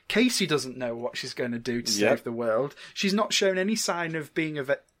know her. Casey doesn't know what she's going to do to save the world. She's not shown any sign of being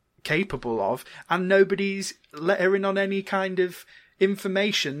capable of, and nobody's let her in on any kind of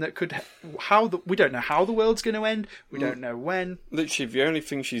information that could... we don't know how the world's going to end. We don't know when. Literally, the only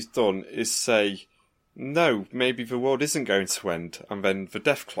thing she's done is say, no, maybe the world isn't going to end, and then the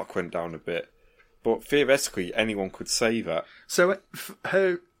death clock went down a bit. But theoretically, anyone could say that. So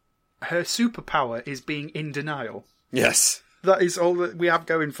her superpower is being in denial. Yes. That is all that we have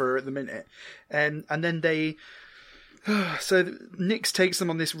going for her at the minute. And then they... So Nix takes them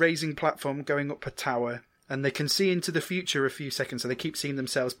on this raising platform going up a tower, and they can see into the future a few seconds, so they keep seeing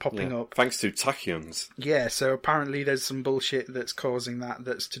themselves popping up. Thanks to tachyons. Yeah, so apparently there's some bullshit that's causing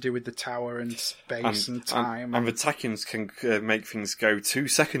that's to do with the tower and space and time. And the tachyons can make things go 2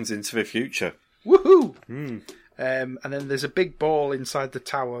 seconds into the future. Woohoo! And then there's a big ball inside the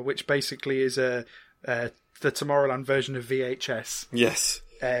tower, which basically is the Tomorrowland version of VHS. Yes.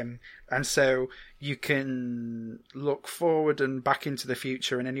 And so you can look forward and back into the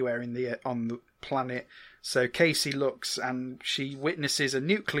future and anywhere on the planet. So Casey looks and she witnesses a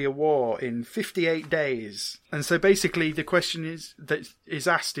nuclear war in 58 days. And so basically the question that is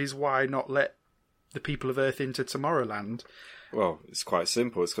asked is why not let the people of Earth into Tomorrowland? Well, it's quite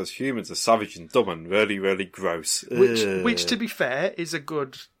simple. It's because humans are savage and dumb and really, really gross. Which, to be fair, is a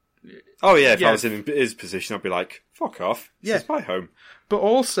good... Oh, yeah, if I was in his position, I'd be like, fuck off. This is my home. But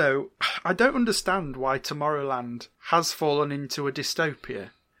also, I don't understand why Tomorrowland has fallen into a dystopia.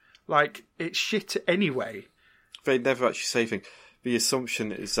 Like, it's shit anyway. They never actually say anything. The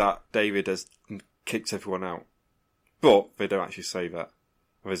assumption is that David has kicked everyone out. But they don't actually say that.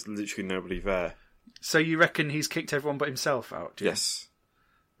 There's literally nobody there. So you reckon he's kicked everyone but himself out? Yes.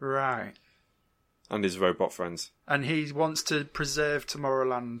 Right. And his robot friends. And he wants to preserve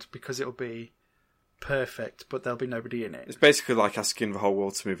Tomorrowland because it'll be perfect, but there'll be nobody in it. It's basically like asking the whole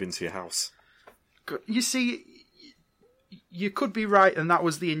world to move into your house. You see, you could be right, and that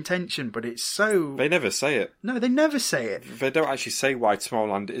was the intention, but it's so... They never say it. No, they never say it. They don't actually say why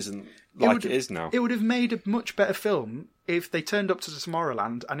Tomorrowland isn't like it is now. It would have made a much better film if they turned up to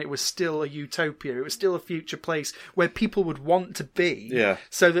Tomorrowland and it was still a utopia. It was still a future place where people would want to be. Yeah.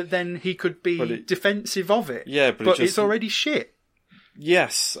 So that then he could be defensive of it. Yeah, but it's already shit.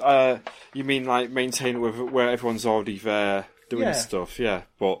 Yes. You mean like maintain it where everyone's already there doing stuff, yeah.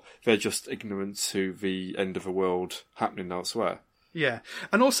 But they're just ignorant to the end of the world happening elsewhere. Yeah.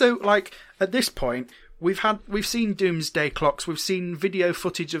 And also, like, at this point... We've seen doomsday clocks, we've seen video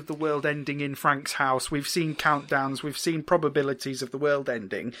footage of the world ending in Frank's house, we've seen countdowns, we've seen probabilities of the world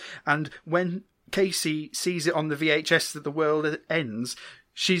ending, and when Casey sees it on the VHS that the world ends,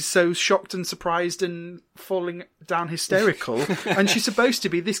 she's so shocked and surprised and falling down hysterical, and she's supposed to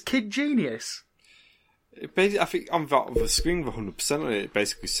be this kid genius. I think on the screen, 100% it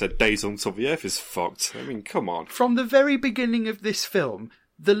basically said days until the Earth is fucked. I mean, come on. From the very beginning of this film...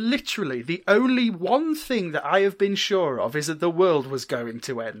 the only one thing that I have been sure of is that the world was going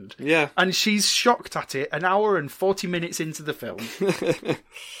to end. Yeah. And she's shocked at it an hour and 40 minutes into the film.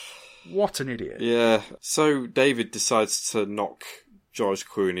 What an idiot. Yeah. So David decides to knock George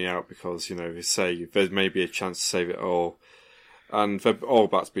Clooney out because, they say there may be a chance to save it all. And they're all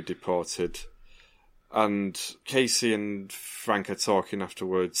about to be deported. And Casey and Frank are talking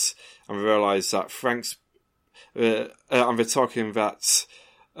afterwards and we realise that Frank's... and they're talking that...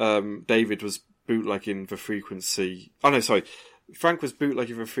 David was bootlegging the frequency... Oh, no, sorry. Frank was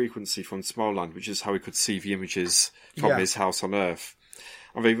bootlegging the frequency from Tomorrowland, which is how he could see the images from his house on Earth.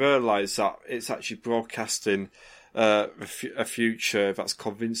 And they realised that it's actually broadcasting a future that's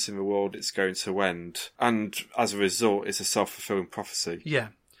convincing the world it's going to end, and as a result, it's a self-fulfilling prophecy. Yeah.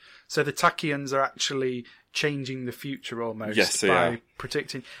 So the Tachyons are actually changing the future almost Yes, they by are.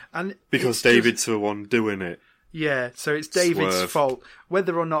 predicting, and Because David's the one doing it. Yeah, so it's David's Swerve. fault.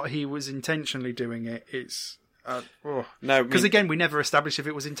 Whether or not he was intentionally doing it, it's... No, Because again, we never established if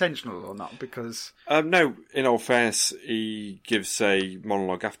it was intentional or not, because... no, in all fairness, he gives a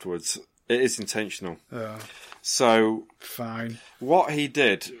monologue afterwards. It is intentional. So, Fine. what he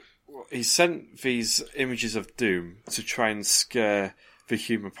did, he sent these images of doom to try and scare the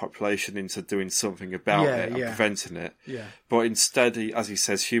human population into doing something about it and preventing it. Yeah. But instead, as he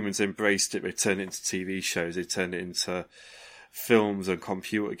says, humans embraced it. They turned it into TV shows. They turned it into films and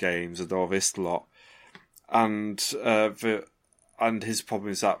computer games and all this lot. And his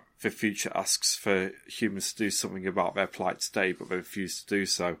problem is that the future asks for humans to do something about their plight today, but they refuse to do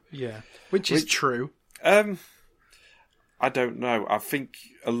so. Yeah. Which is true. I don't know. I think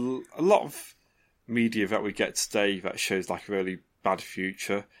a lot of media that we get today that shows like a really bad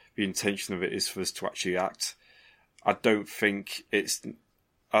future, the intention of it is for us to actually act. I don't think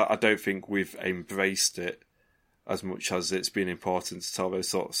we've embraced it as much as it's been important to tell those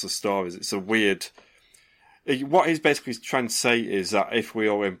sorts of stories. It's a weird... What he's basically trying to say is that if we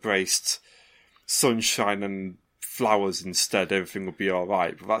all embraced sunshine and flowers instead, everything would be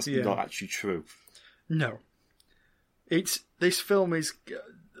alright, but that's not actually true. No. This film is...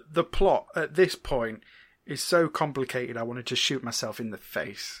 The plot, at this point, is so complicated I wanted to shoot myself in the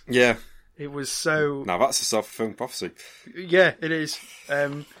face. Yeah. It was so... Now that's a self-fulfilling prophecy. Yeah, it is.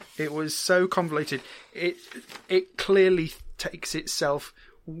 It was so convoluted. It clearly takes itself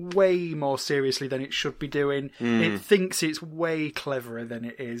way more seriously than it should be doing. It thinks it's way cleverer than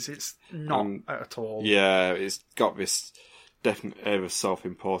it is. It's not at all. Yeah, it's got this definite air of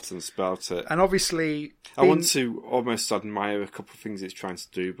self-importance about it. And obviously... I want to almost admire a couple of things it's trying to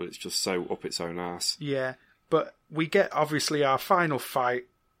do, but it's just so up its own arse. Yeah, but we get, obviously, our final fight,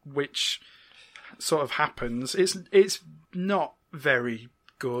 which sort of happens. It's not very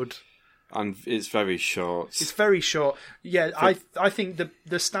good. And it's very short. It's very short. Yeah, I think the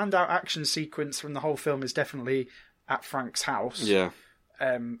standout action sequence from the whole film is definitely at Frank's house. Yeah.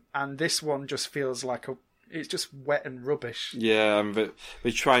 And this one just feels like it's just wet and rubbish. Yeah, and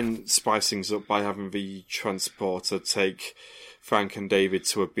they try and spice things up by having the transporter take Frank and David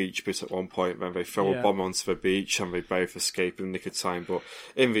to a beach bit at one point, when they throw a bomb onto the beach and they both escape in the nick of time. But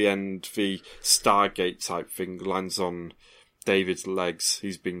in the end, the Stargate type thing lands on David's legs.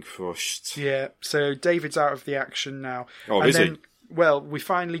 He's been crushed. Yeah, so David's out of the action now. Oh, and is then, he? Well, we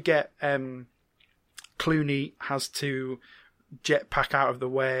finally get Clooney has to jetpack out of the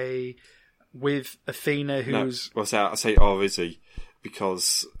way with Athena, who's... No, I say, oh, is he?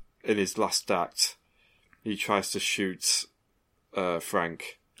 Because in his last act, he tries to shoot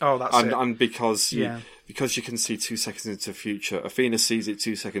Frank. Oh, that's it. And because you can see 2 seconds into the future, Athena sees it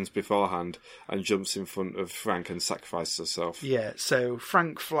 2 seconds beforehand and jumps in front of Frank and sacrifices herself. Yeah, so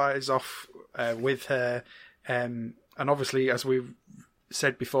Frank flies off with her, and obviously, as we've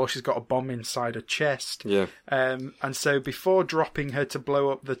said before, she's got a bomb inside her chest. Yeah. And so before dropping her to blow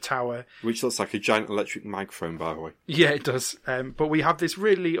up the tower... Which looks like a giant electric microphone, by the way. Yeah, it does. But we have this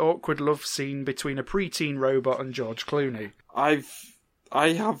really awkward love scene between a preteen robot and George Clooney. I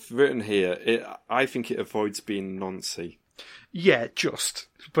have written here, I think it avoids being noncy. Yeah, just.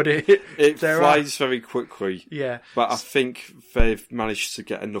 But it flies very quickly. Yeah. But I think they've managed to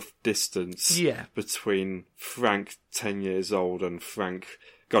get enough distance between Frank 10 years old and Frank,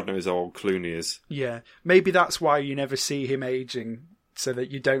 God knows how old Clooney is. Yeah. Maybe that's why you never see him aging, so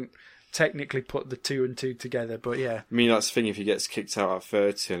that you don't technically put the two and two together, but yeah. I mean, that's the thing, if he gets kicked out at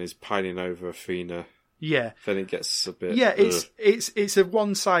 30 and is pining over Athena... Yeah, then it gets a bit. Yeah, it's a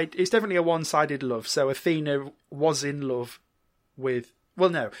one-side. It's definitely a one-sided love. So Athena was in love with.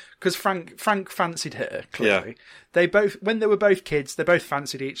 Well, no, because Frank fancied her. Clearly, yeah. They both, when they were both kids, they both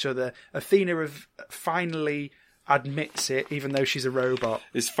fancied each other. Athena finally admits it, even though she's a robot.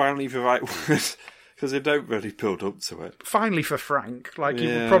 It's finally the right word. Because they don't really build up to it. Finally for Frank. Like, he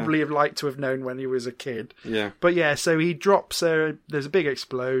would probably have liked to have known when he was a kid. Yeah. But yeah, so he drops her, there's a big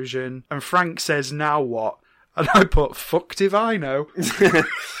explosion, and Frank says, now what? And I put, fucked if I know.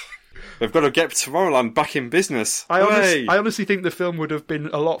 They've got to get Tomorrowland back in business. I honestly think the film would have been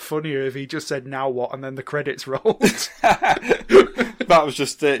a lot funnier if he just said, now what? And then the credits rolled. That was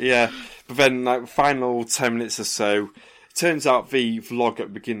just it, yeah. But then, like, final 10 minutes or so, it turns out the vlog at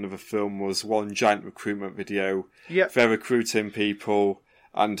the beginning of the film was one giant recruitment video. Yep. They're recruiting people,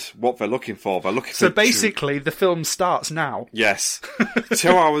 And what they're looking for, So basically, the film starts now. Yes. 2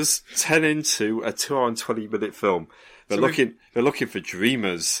 hours 10 into a 2 hour and 20 minute film. They're looking for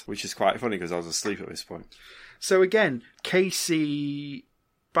dreamers, which is quite funny because I was asleep at this point. So again, Casey,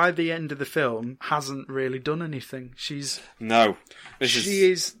 by the end of the film, hasn't really done anything. No.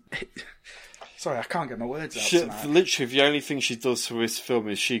 Sorry, I can't get my words out tonight. Literally, the only thing she does for this film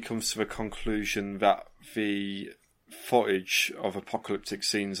is she comes to the conclusion that the footage of apocalyptic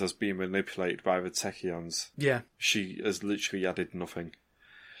scenes has been manipulated by the Techians. Yeah. She has literally added nothing.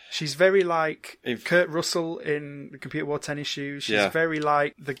 She's very like Kurt Russell in the Computer Wore Tennis Shoes. She's very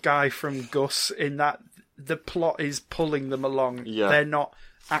like the guy from Gus in that the plot is pulling them along. Yeah. They're not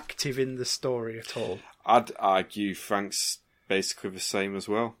active in the story at all. I'd argue Frank's basically the same as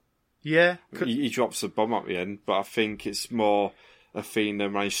well. Yeah. He drops a bomb at the end, but I think it's more Athena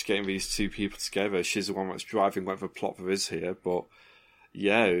managed to get these two people together. She's the one that's driving whatever plot there is here, but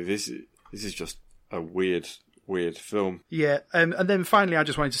yeah, this is just a weird film. Yeah, and then finally I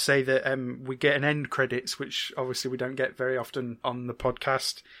just wanted to say that we get an end credits, which obviously we don't get very often on the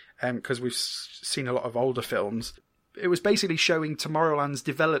podcast because we've seen a lot of older films. It was basically showing Tomorrowland's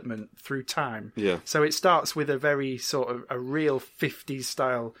development through time. Yeah. So it starts with a very sort of a real 50s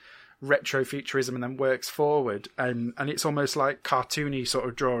style retro futurism and then works forward, and it's almost like cartoony sort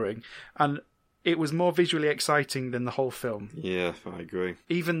of drawing, and it was more visually exciting than the whole film. Yeah, I agree.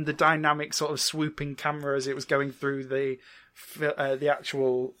 Even the dynamic sort of swooping camera as it was going through the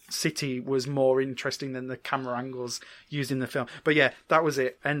actual city was more interesting than the camera angles used in the film. But yeah, that was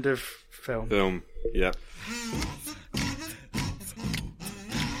it. End of film. Yeah.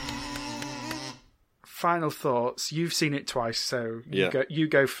 Final thoughts. You've seen it twice, so you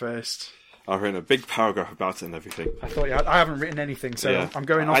go first. I've written a big paragraph about it and everything. I haven't written anything, so I'm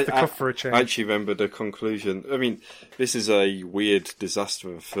going off the cuff for a change. I actually remember the conclusion. I mean, this is a weird disaster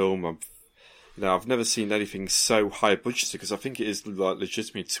of a film. I've never seen anything so high budgeted because I think it is like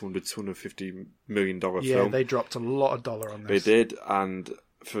legitimately $250 million film. Yeah, they dropped a lot of dollar on this. They did, and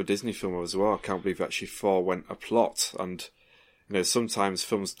for a Disney film as well, I can't believe actually forewent a plot. And sometimes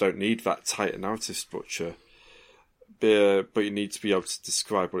films don't need that tight a narrative structure. But you need to be able to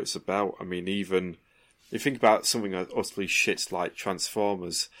describe what it's about. I mean, even if you think about something utterly shit like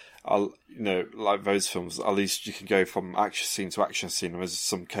Transformers, like those films, at least you can go from action scene to action scene. There's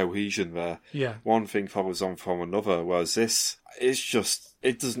some cohesion there. Yeah. One thing follows on from another, whereas this,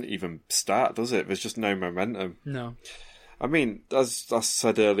 it doesn't even start, does it? There's just no momentum. No. I mean, as I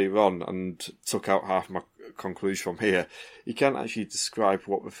said earlier on, and took out half my conclusion from here, you can't actually describe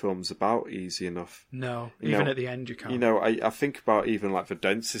what the film's about easy enough. No, even at the end you can't. I think about even like the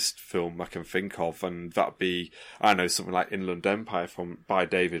densest film I can think of, and that'd be, I know, something like Inland Empire by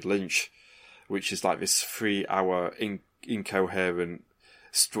David Lynch, which is like this 3-hour incoherent,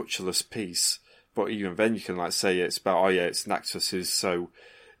 structureless piece. But even then you can like say it's about, it's an actress who's so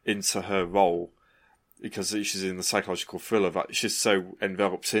into her role, because she's in the psychological thriller, that she's so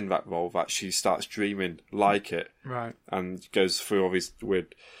enveloped in that role that she starts dreaming like it. Right. And goes through all these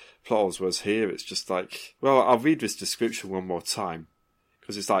weird plots, whereas here it's just like, well, I'll read this description one more time.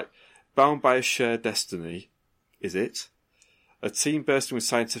 Because it's like, bound by a shared destiny, is it? A team bursting with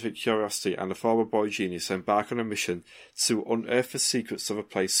scientific curiosity and a former boy genius embark on a mission to unearth the secrets of a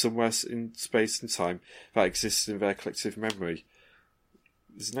place somewhere in space and time that exists in their collective memory.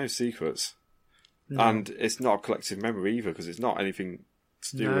 There's no secrets. No. And it's not a collective memory either, because it's not anything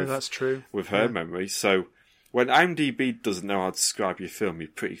to do that's true. with her memory. So when IMDb doesn't know how to describe your film, you're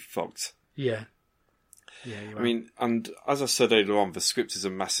pretty fucked. Yeah. Yeah, you are. I mean, and as I said earlier on, the script is a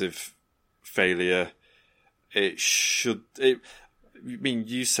massive failure. You said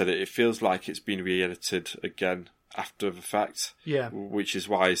it feels like it's been re-edited again after the fact. Yeah. Which is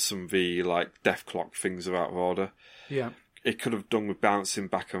why some of the death clock things are out of order. Yeah. It could have done with bouncing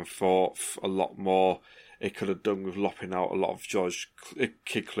back and forth a lot more. It could have done with lopping out a lot of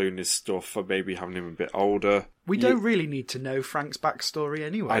Kid Clooney's stuff, or maybe having him a bit older. We don't really need to know Frank's backstory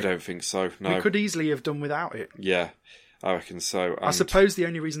anyway. I don't think so, no. We could easily have done without it. Yeah, I reckon so. I suppose the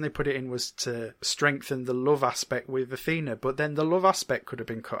only reason they put it in was to strengthen the love aspect with Athena, but then the love aspect could have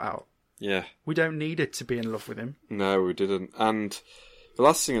been cut out. Yeah. We don't need it to be in love with him. No, we didn't. And the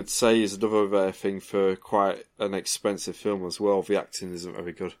last thing I'd say is another thing for quite an expensive film as well. The acting isn't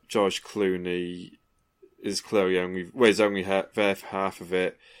very good. George Clooney is clearly only there for half of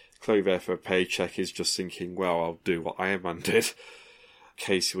it. Clearly there for a paycheck. He's just thinking, well, I'll do what Iron Man did.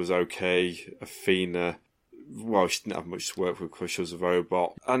 Casey was okay. Athena, well, she didn't have much to work with because she was a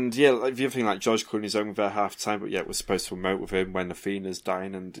robot. And yeah, the other thing, George Clooney's only there half time, but yet we're supposed to promote with him when Athena's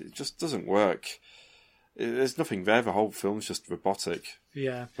dying, and it just doesn't work. there's nothing there. The whole film's just robotic.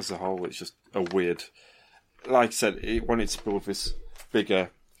 Yeah. As a whole, it's just a weird... Like I said, it wanted to build this bigger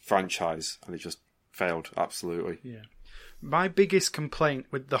franchise, and it just failed, absolutely. Yeah. My biggest complaint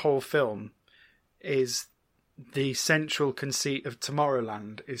with the whole film is the central conceit of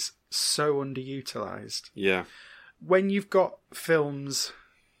Tomorrowland is so underutilised. Yeah. When you've got films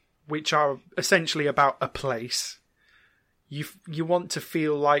which are essentially about a place, you want to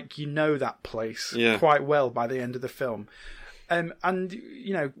feel like you know that place quite well by the end of the film. And,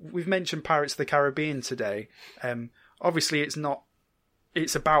 you know, we've mentioned Pirates of the Caribbean today. Obviously,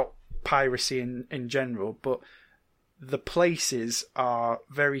 it's about piracy in general, but the places are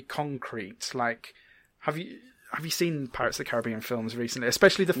very concrete. Like, have you seen Pirates of the Caribbean films recently?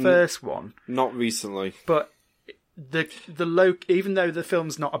 Especially the first one. Not recently. But even though the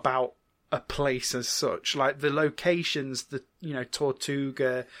film's not about a place as such, like the locations,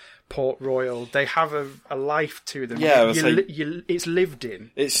 Tortuga, Port Royal, they have a life to them. Yeah, it's lived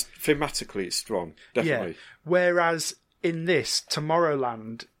in. It's thematically, it's strong, definitely. Yeah. Whereas in this,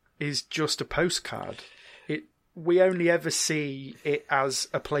 Tomorrowland is just a postcard. We only ever see it as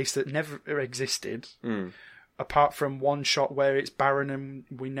a place that never existed, apart from one shot where it's barren and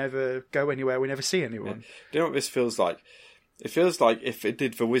we never go anywhere, we never see anyone. Yeah. Do you know what this feels like? It feels like if it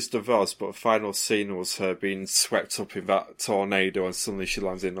did The Wizard of Oz, but the final scene was her being swept up in that tornado and suddenly she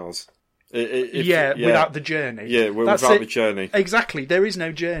lands in Oz. Without the journey. Yeah, without the journey. Exactly. There is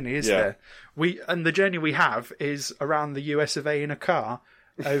no journey, is there? And the journey we have is around the US of A in a car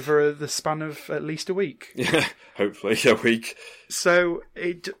over the span of at least a week. Yeah, hopefully a week. So,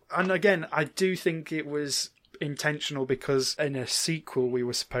 and again, I do think it was intentional because in a sequel we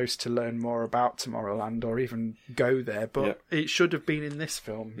were supposed to learn more about Tomorrowland or even go there, but it should have been in this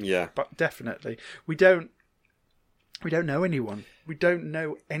film. Yeah. But definitely. We don't know anyone. We don't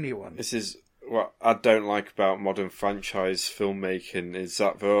know anyone. This is what I don't like about modern franchise filmmaking is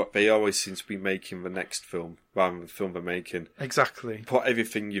that they always seem to be making the next film rather than the film they're making. Exactly. Put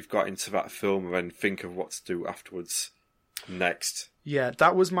everything you've got into that film and then think of what to do afterwards. Next. Yeah,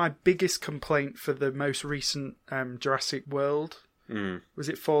 that was my biggest complaint for the most recent Jurassic World. Was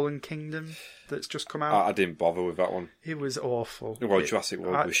it Fallen Kingdom that's just come out? I didn't bother with that one. It was awful. Well, Jurassic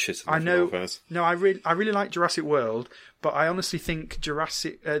World was shit. I know. No, I really like Jurassic World, but I honestly think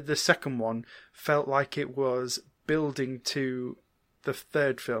the second one felt like it was building to the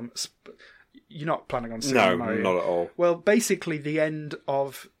third film. You're not planning on seeing it, are you? Not at all. Well, basically, the end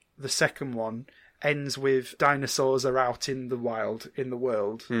of the second one ends with dinosaurs are out in the wild, in the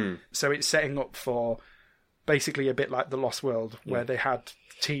world. So it's setting up for basically a bit like The Lost World, where they had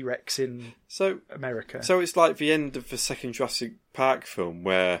T-Rex in America. So it's like the end of the second Jurassic Park film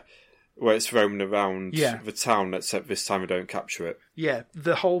where it's roaming around the town, except this time we don't capture it. Yeah,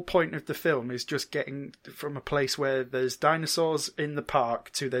 the whole point of the film is just getting from a place where there's dinosaurs in the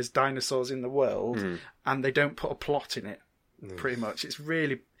park to there's dinosaurs in the world, and they don't put a plot in it, pretty much. It's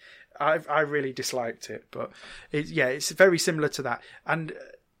really... I really disliked it, but it's very similar to that. And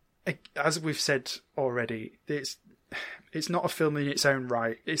as we've said already, it's not a film in its own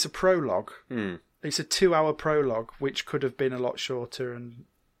right. It's a prologue. It's a 2-hour prologue, which could have been a lot shorter, and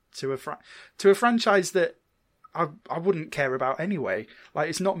to a franchise that I wouldn't care about anyway. Like,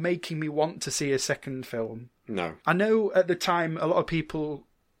 it's not making me want to see a second film. No. I know at the time a lot of people,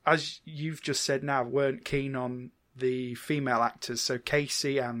 as you've just said now, weren't keen on the female actors, so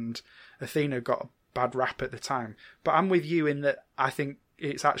Casey and Athena got a bad rap at the time. But I'm with you in that I think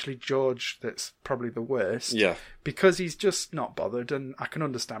it's actually George that's probably the worst. Yeah. Because he's just not bothered, and I can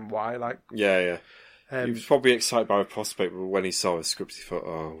understand why. Like, yeah. He was probably excited by the prospect, but when he saw the script, he thought,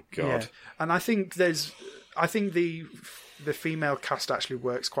 "Oh God!" Yeah. And I think the female cast actually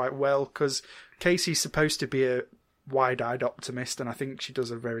works quite well because Casey's supposed to be a wide-eyed optimist, and I think she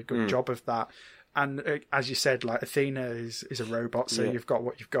does a very good job of that. And as you said, like, Athena is a robot, so you've got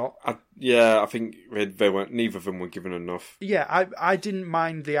what you've got. I think neither of them were given enough. Yeah, I didn't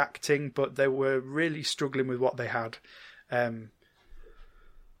mind the acting, but they were really struggling with what they had. That's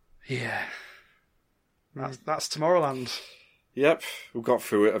Tomorrowland. Yep, we got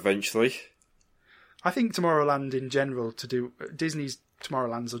through it eventually. I think Tomorrowland in general, Disney's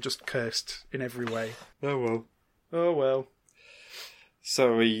Tomorrowlands are just cursed in every way. Oh well.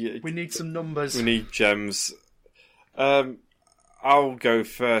 So we need some numbers. We need gems. I'll go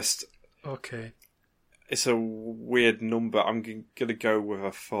first. Okay. It's a weird number. I'm going to go with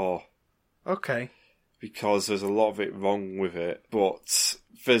a 4. Okay. Because there's a lot of it wrong with it. But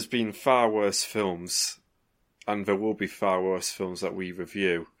there's been far worse films. And there will be far worse films that we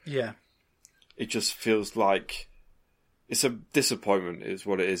review. Yeah. It just feels like it's a disappointment, is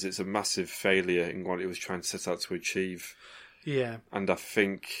what it is. It's a massive failure in what it was trying to set out to achieve. Yeah. And I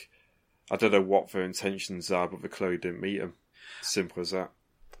think, I don't know what their intentions are, but they clearly didn't meet them. Simple as that.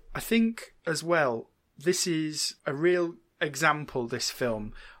 I think, as well, this is a real example, this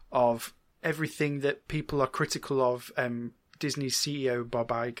film, of everything that people are critical of Disney's CEO, Bob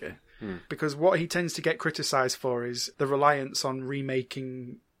Iger. Because what he tends to get criticised for is the reliance on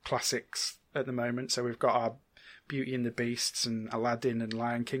remaking classics at the moment. So we've got our Beauty and the Beasts and Aladdin and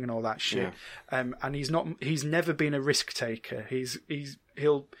Lion King and all that shit. Yeah. And he's never been a risk taker.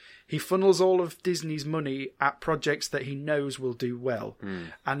 He funnels all of Disney's money at projects that he knows will do well.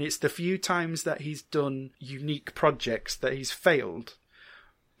 And it's the few times that he's done unique projects that he's failed.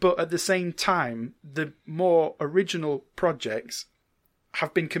 But at the same time, the more original projects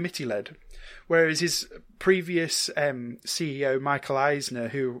have been committee-led. Whereas his previous CEO, Michael Eisner,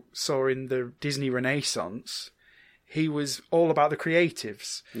 who saw in the Disney Renaissance, he was all about the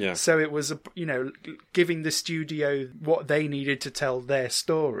creatives. Yeah. So it was, giving the studio what they needed to tell their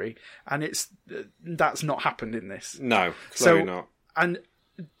story. And that's not happened in this. No, clearly not. And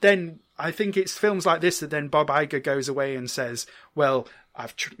then I think it's films like this that then Bob Iger goes away and says, well,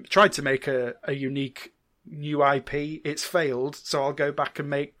 I've tried to make a unique new IP, it's failed, so I'll go back and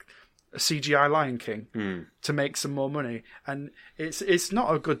make a CGI Lion King to make some more money. And it's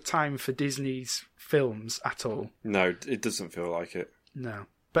not a good time for Disney's films at all. No, it doesn't feel like it. No.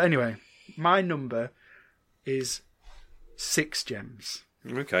 But anyway, my number is 6 gems.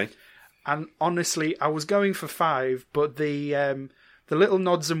 Okay. And honestly, I was going for 5, but the little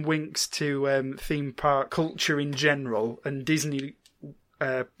nods and winks to theme park culture in general and Disney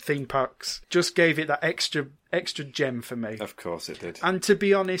theme parks just gave it that extra gem for me. Of course it did. And to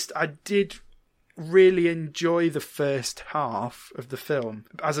be honest, I did really enjoy the first half of the film.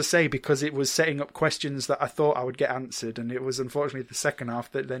 As I say, because it was setting up questions that I thought I would get answered, and it was unfortunately the second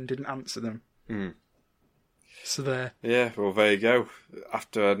half that then didn't answer them. So there. Yeah, well, there you go.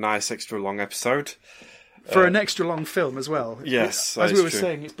 After a nice extra long episode. For an extra long film as well. Yes, as we were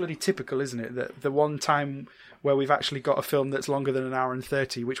saying, it's bloody typical, isn't it? That the one time where we've actually got a film that's longer than 1 hour and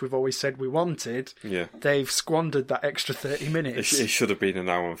 30, which we've always said we wanted, they've squandered that extra 30 minutes. It should have been 1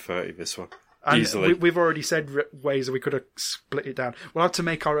 hour and 30, this one. And easily. We've already said ways that we could have split it down. We'll have to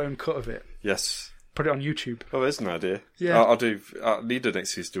make our own cut of it. Yes. Put it on YouTube. Oh, there's an idea. Yeah. I'll need an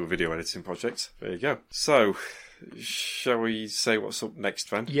excuse to do a video editing project. There you go. So, shall we say what's up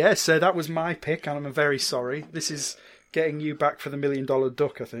next, then? Yeah, so that was my pick, and I'm very sorry. This is getting you back for the $1 million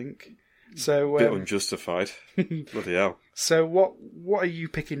duck, I think. So bit unjustified. Bloody hell. So what are you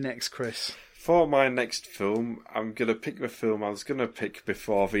picking next, Chris? For my next film, I'm going to pick the film I was going to pick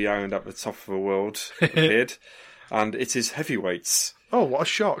before The Island at the Top of the World appeared, and it is Heavyweights. Oh, what a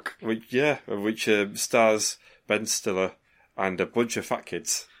shock. Which stars Ben Stiller and a bunch of fat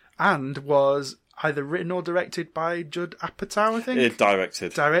kids. And was either written or directed by Judd Apatow, I think?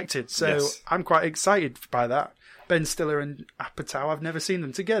 Directed. So yes. I'm quite excited by that. Ben Stiller and Apatow, I've never seen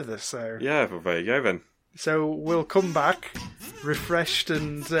them together, so... Yeah, well, there you go then. So we'll come back refreshed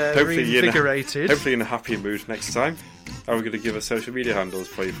and reinvigorated. Hopefully in a happy mood next time. Are we going to give us social media handles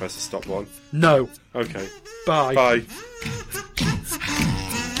before you press the stop one? No. Okay. Bye. Bye.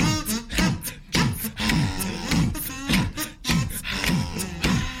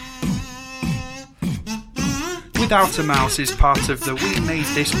 Without a Mouse is part of the We Made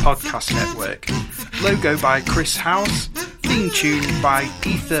This podcast network. Logo by Chris House. Theme tune by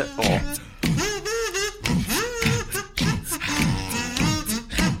Ether Orr.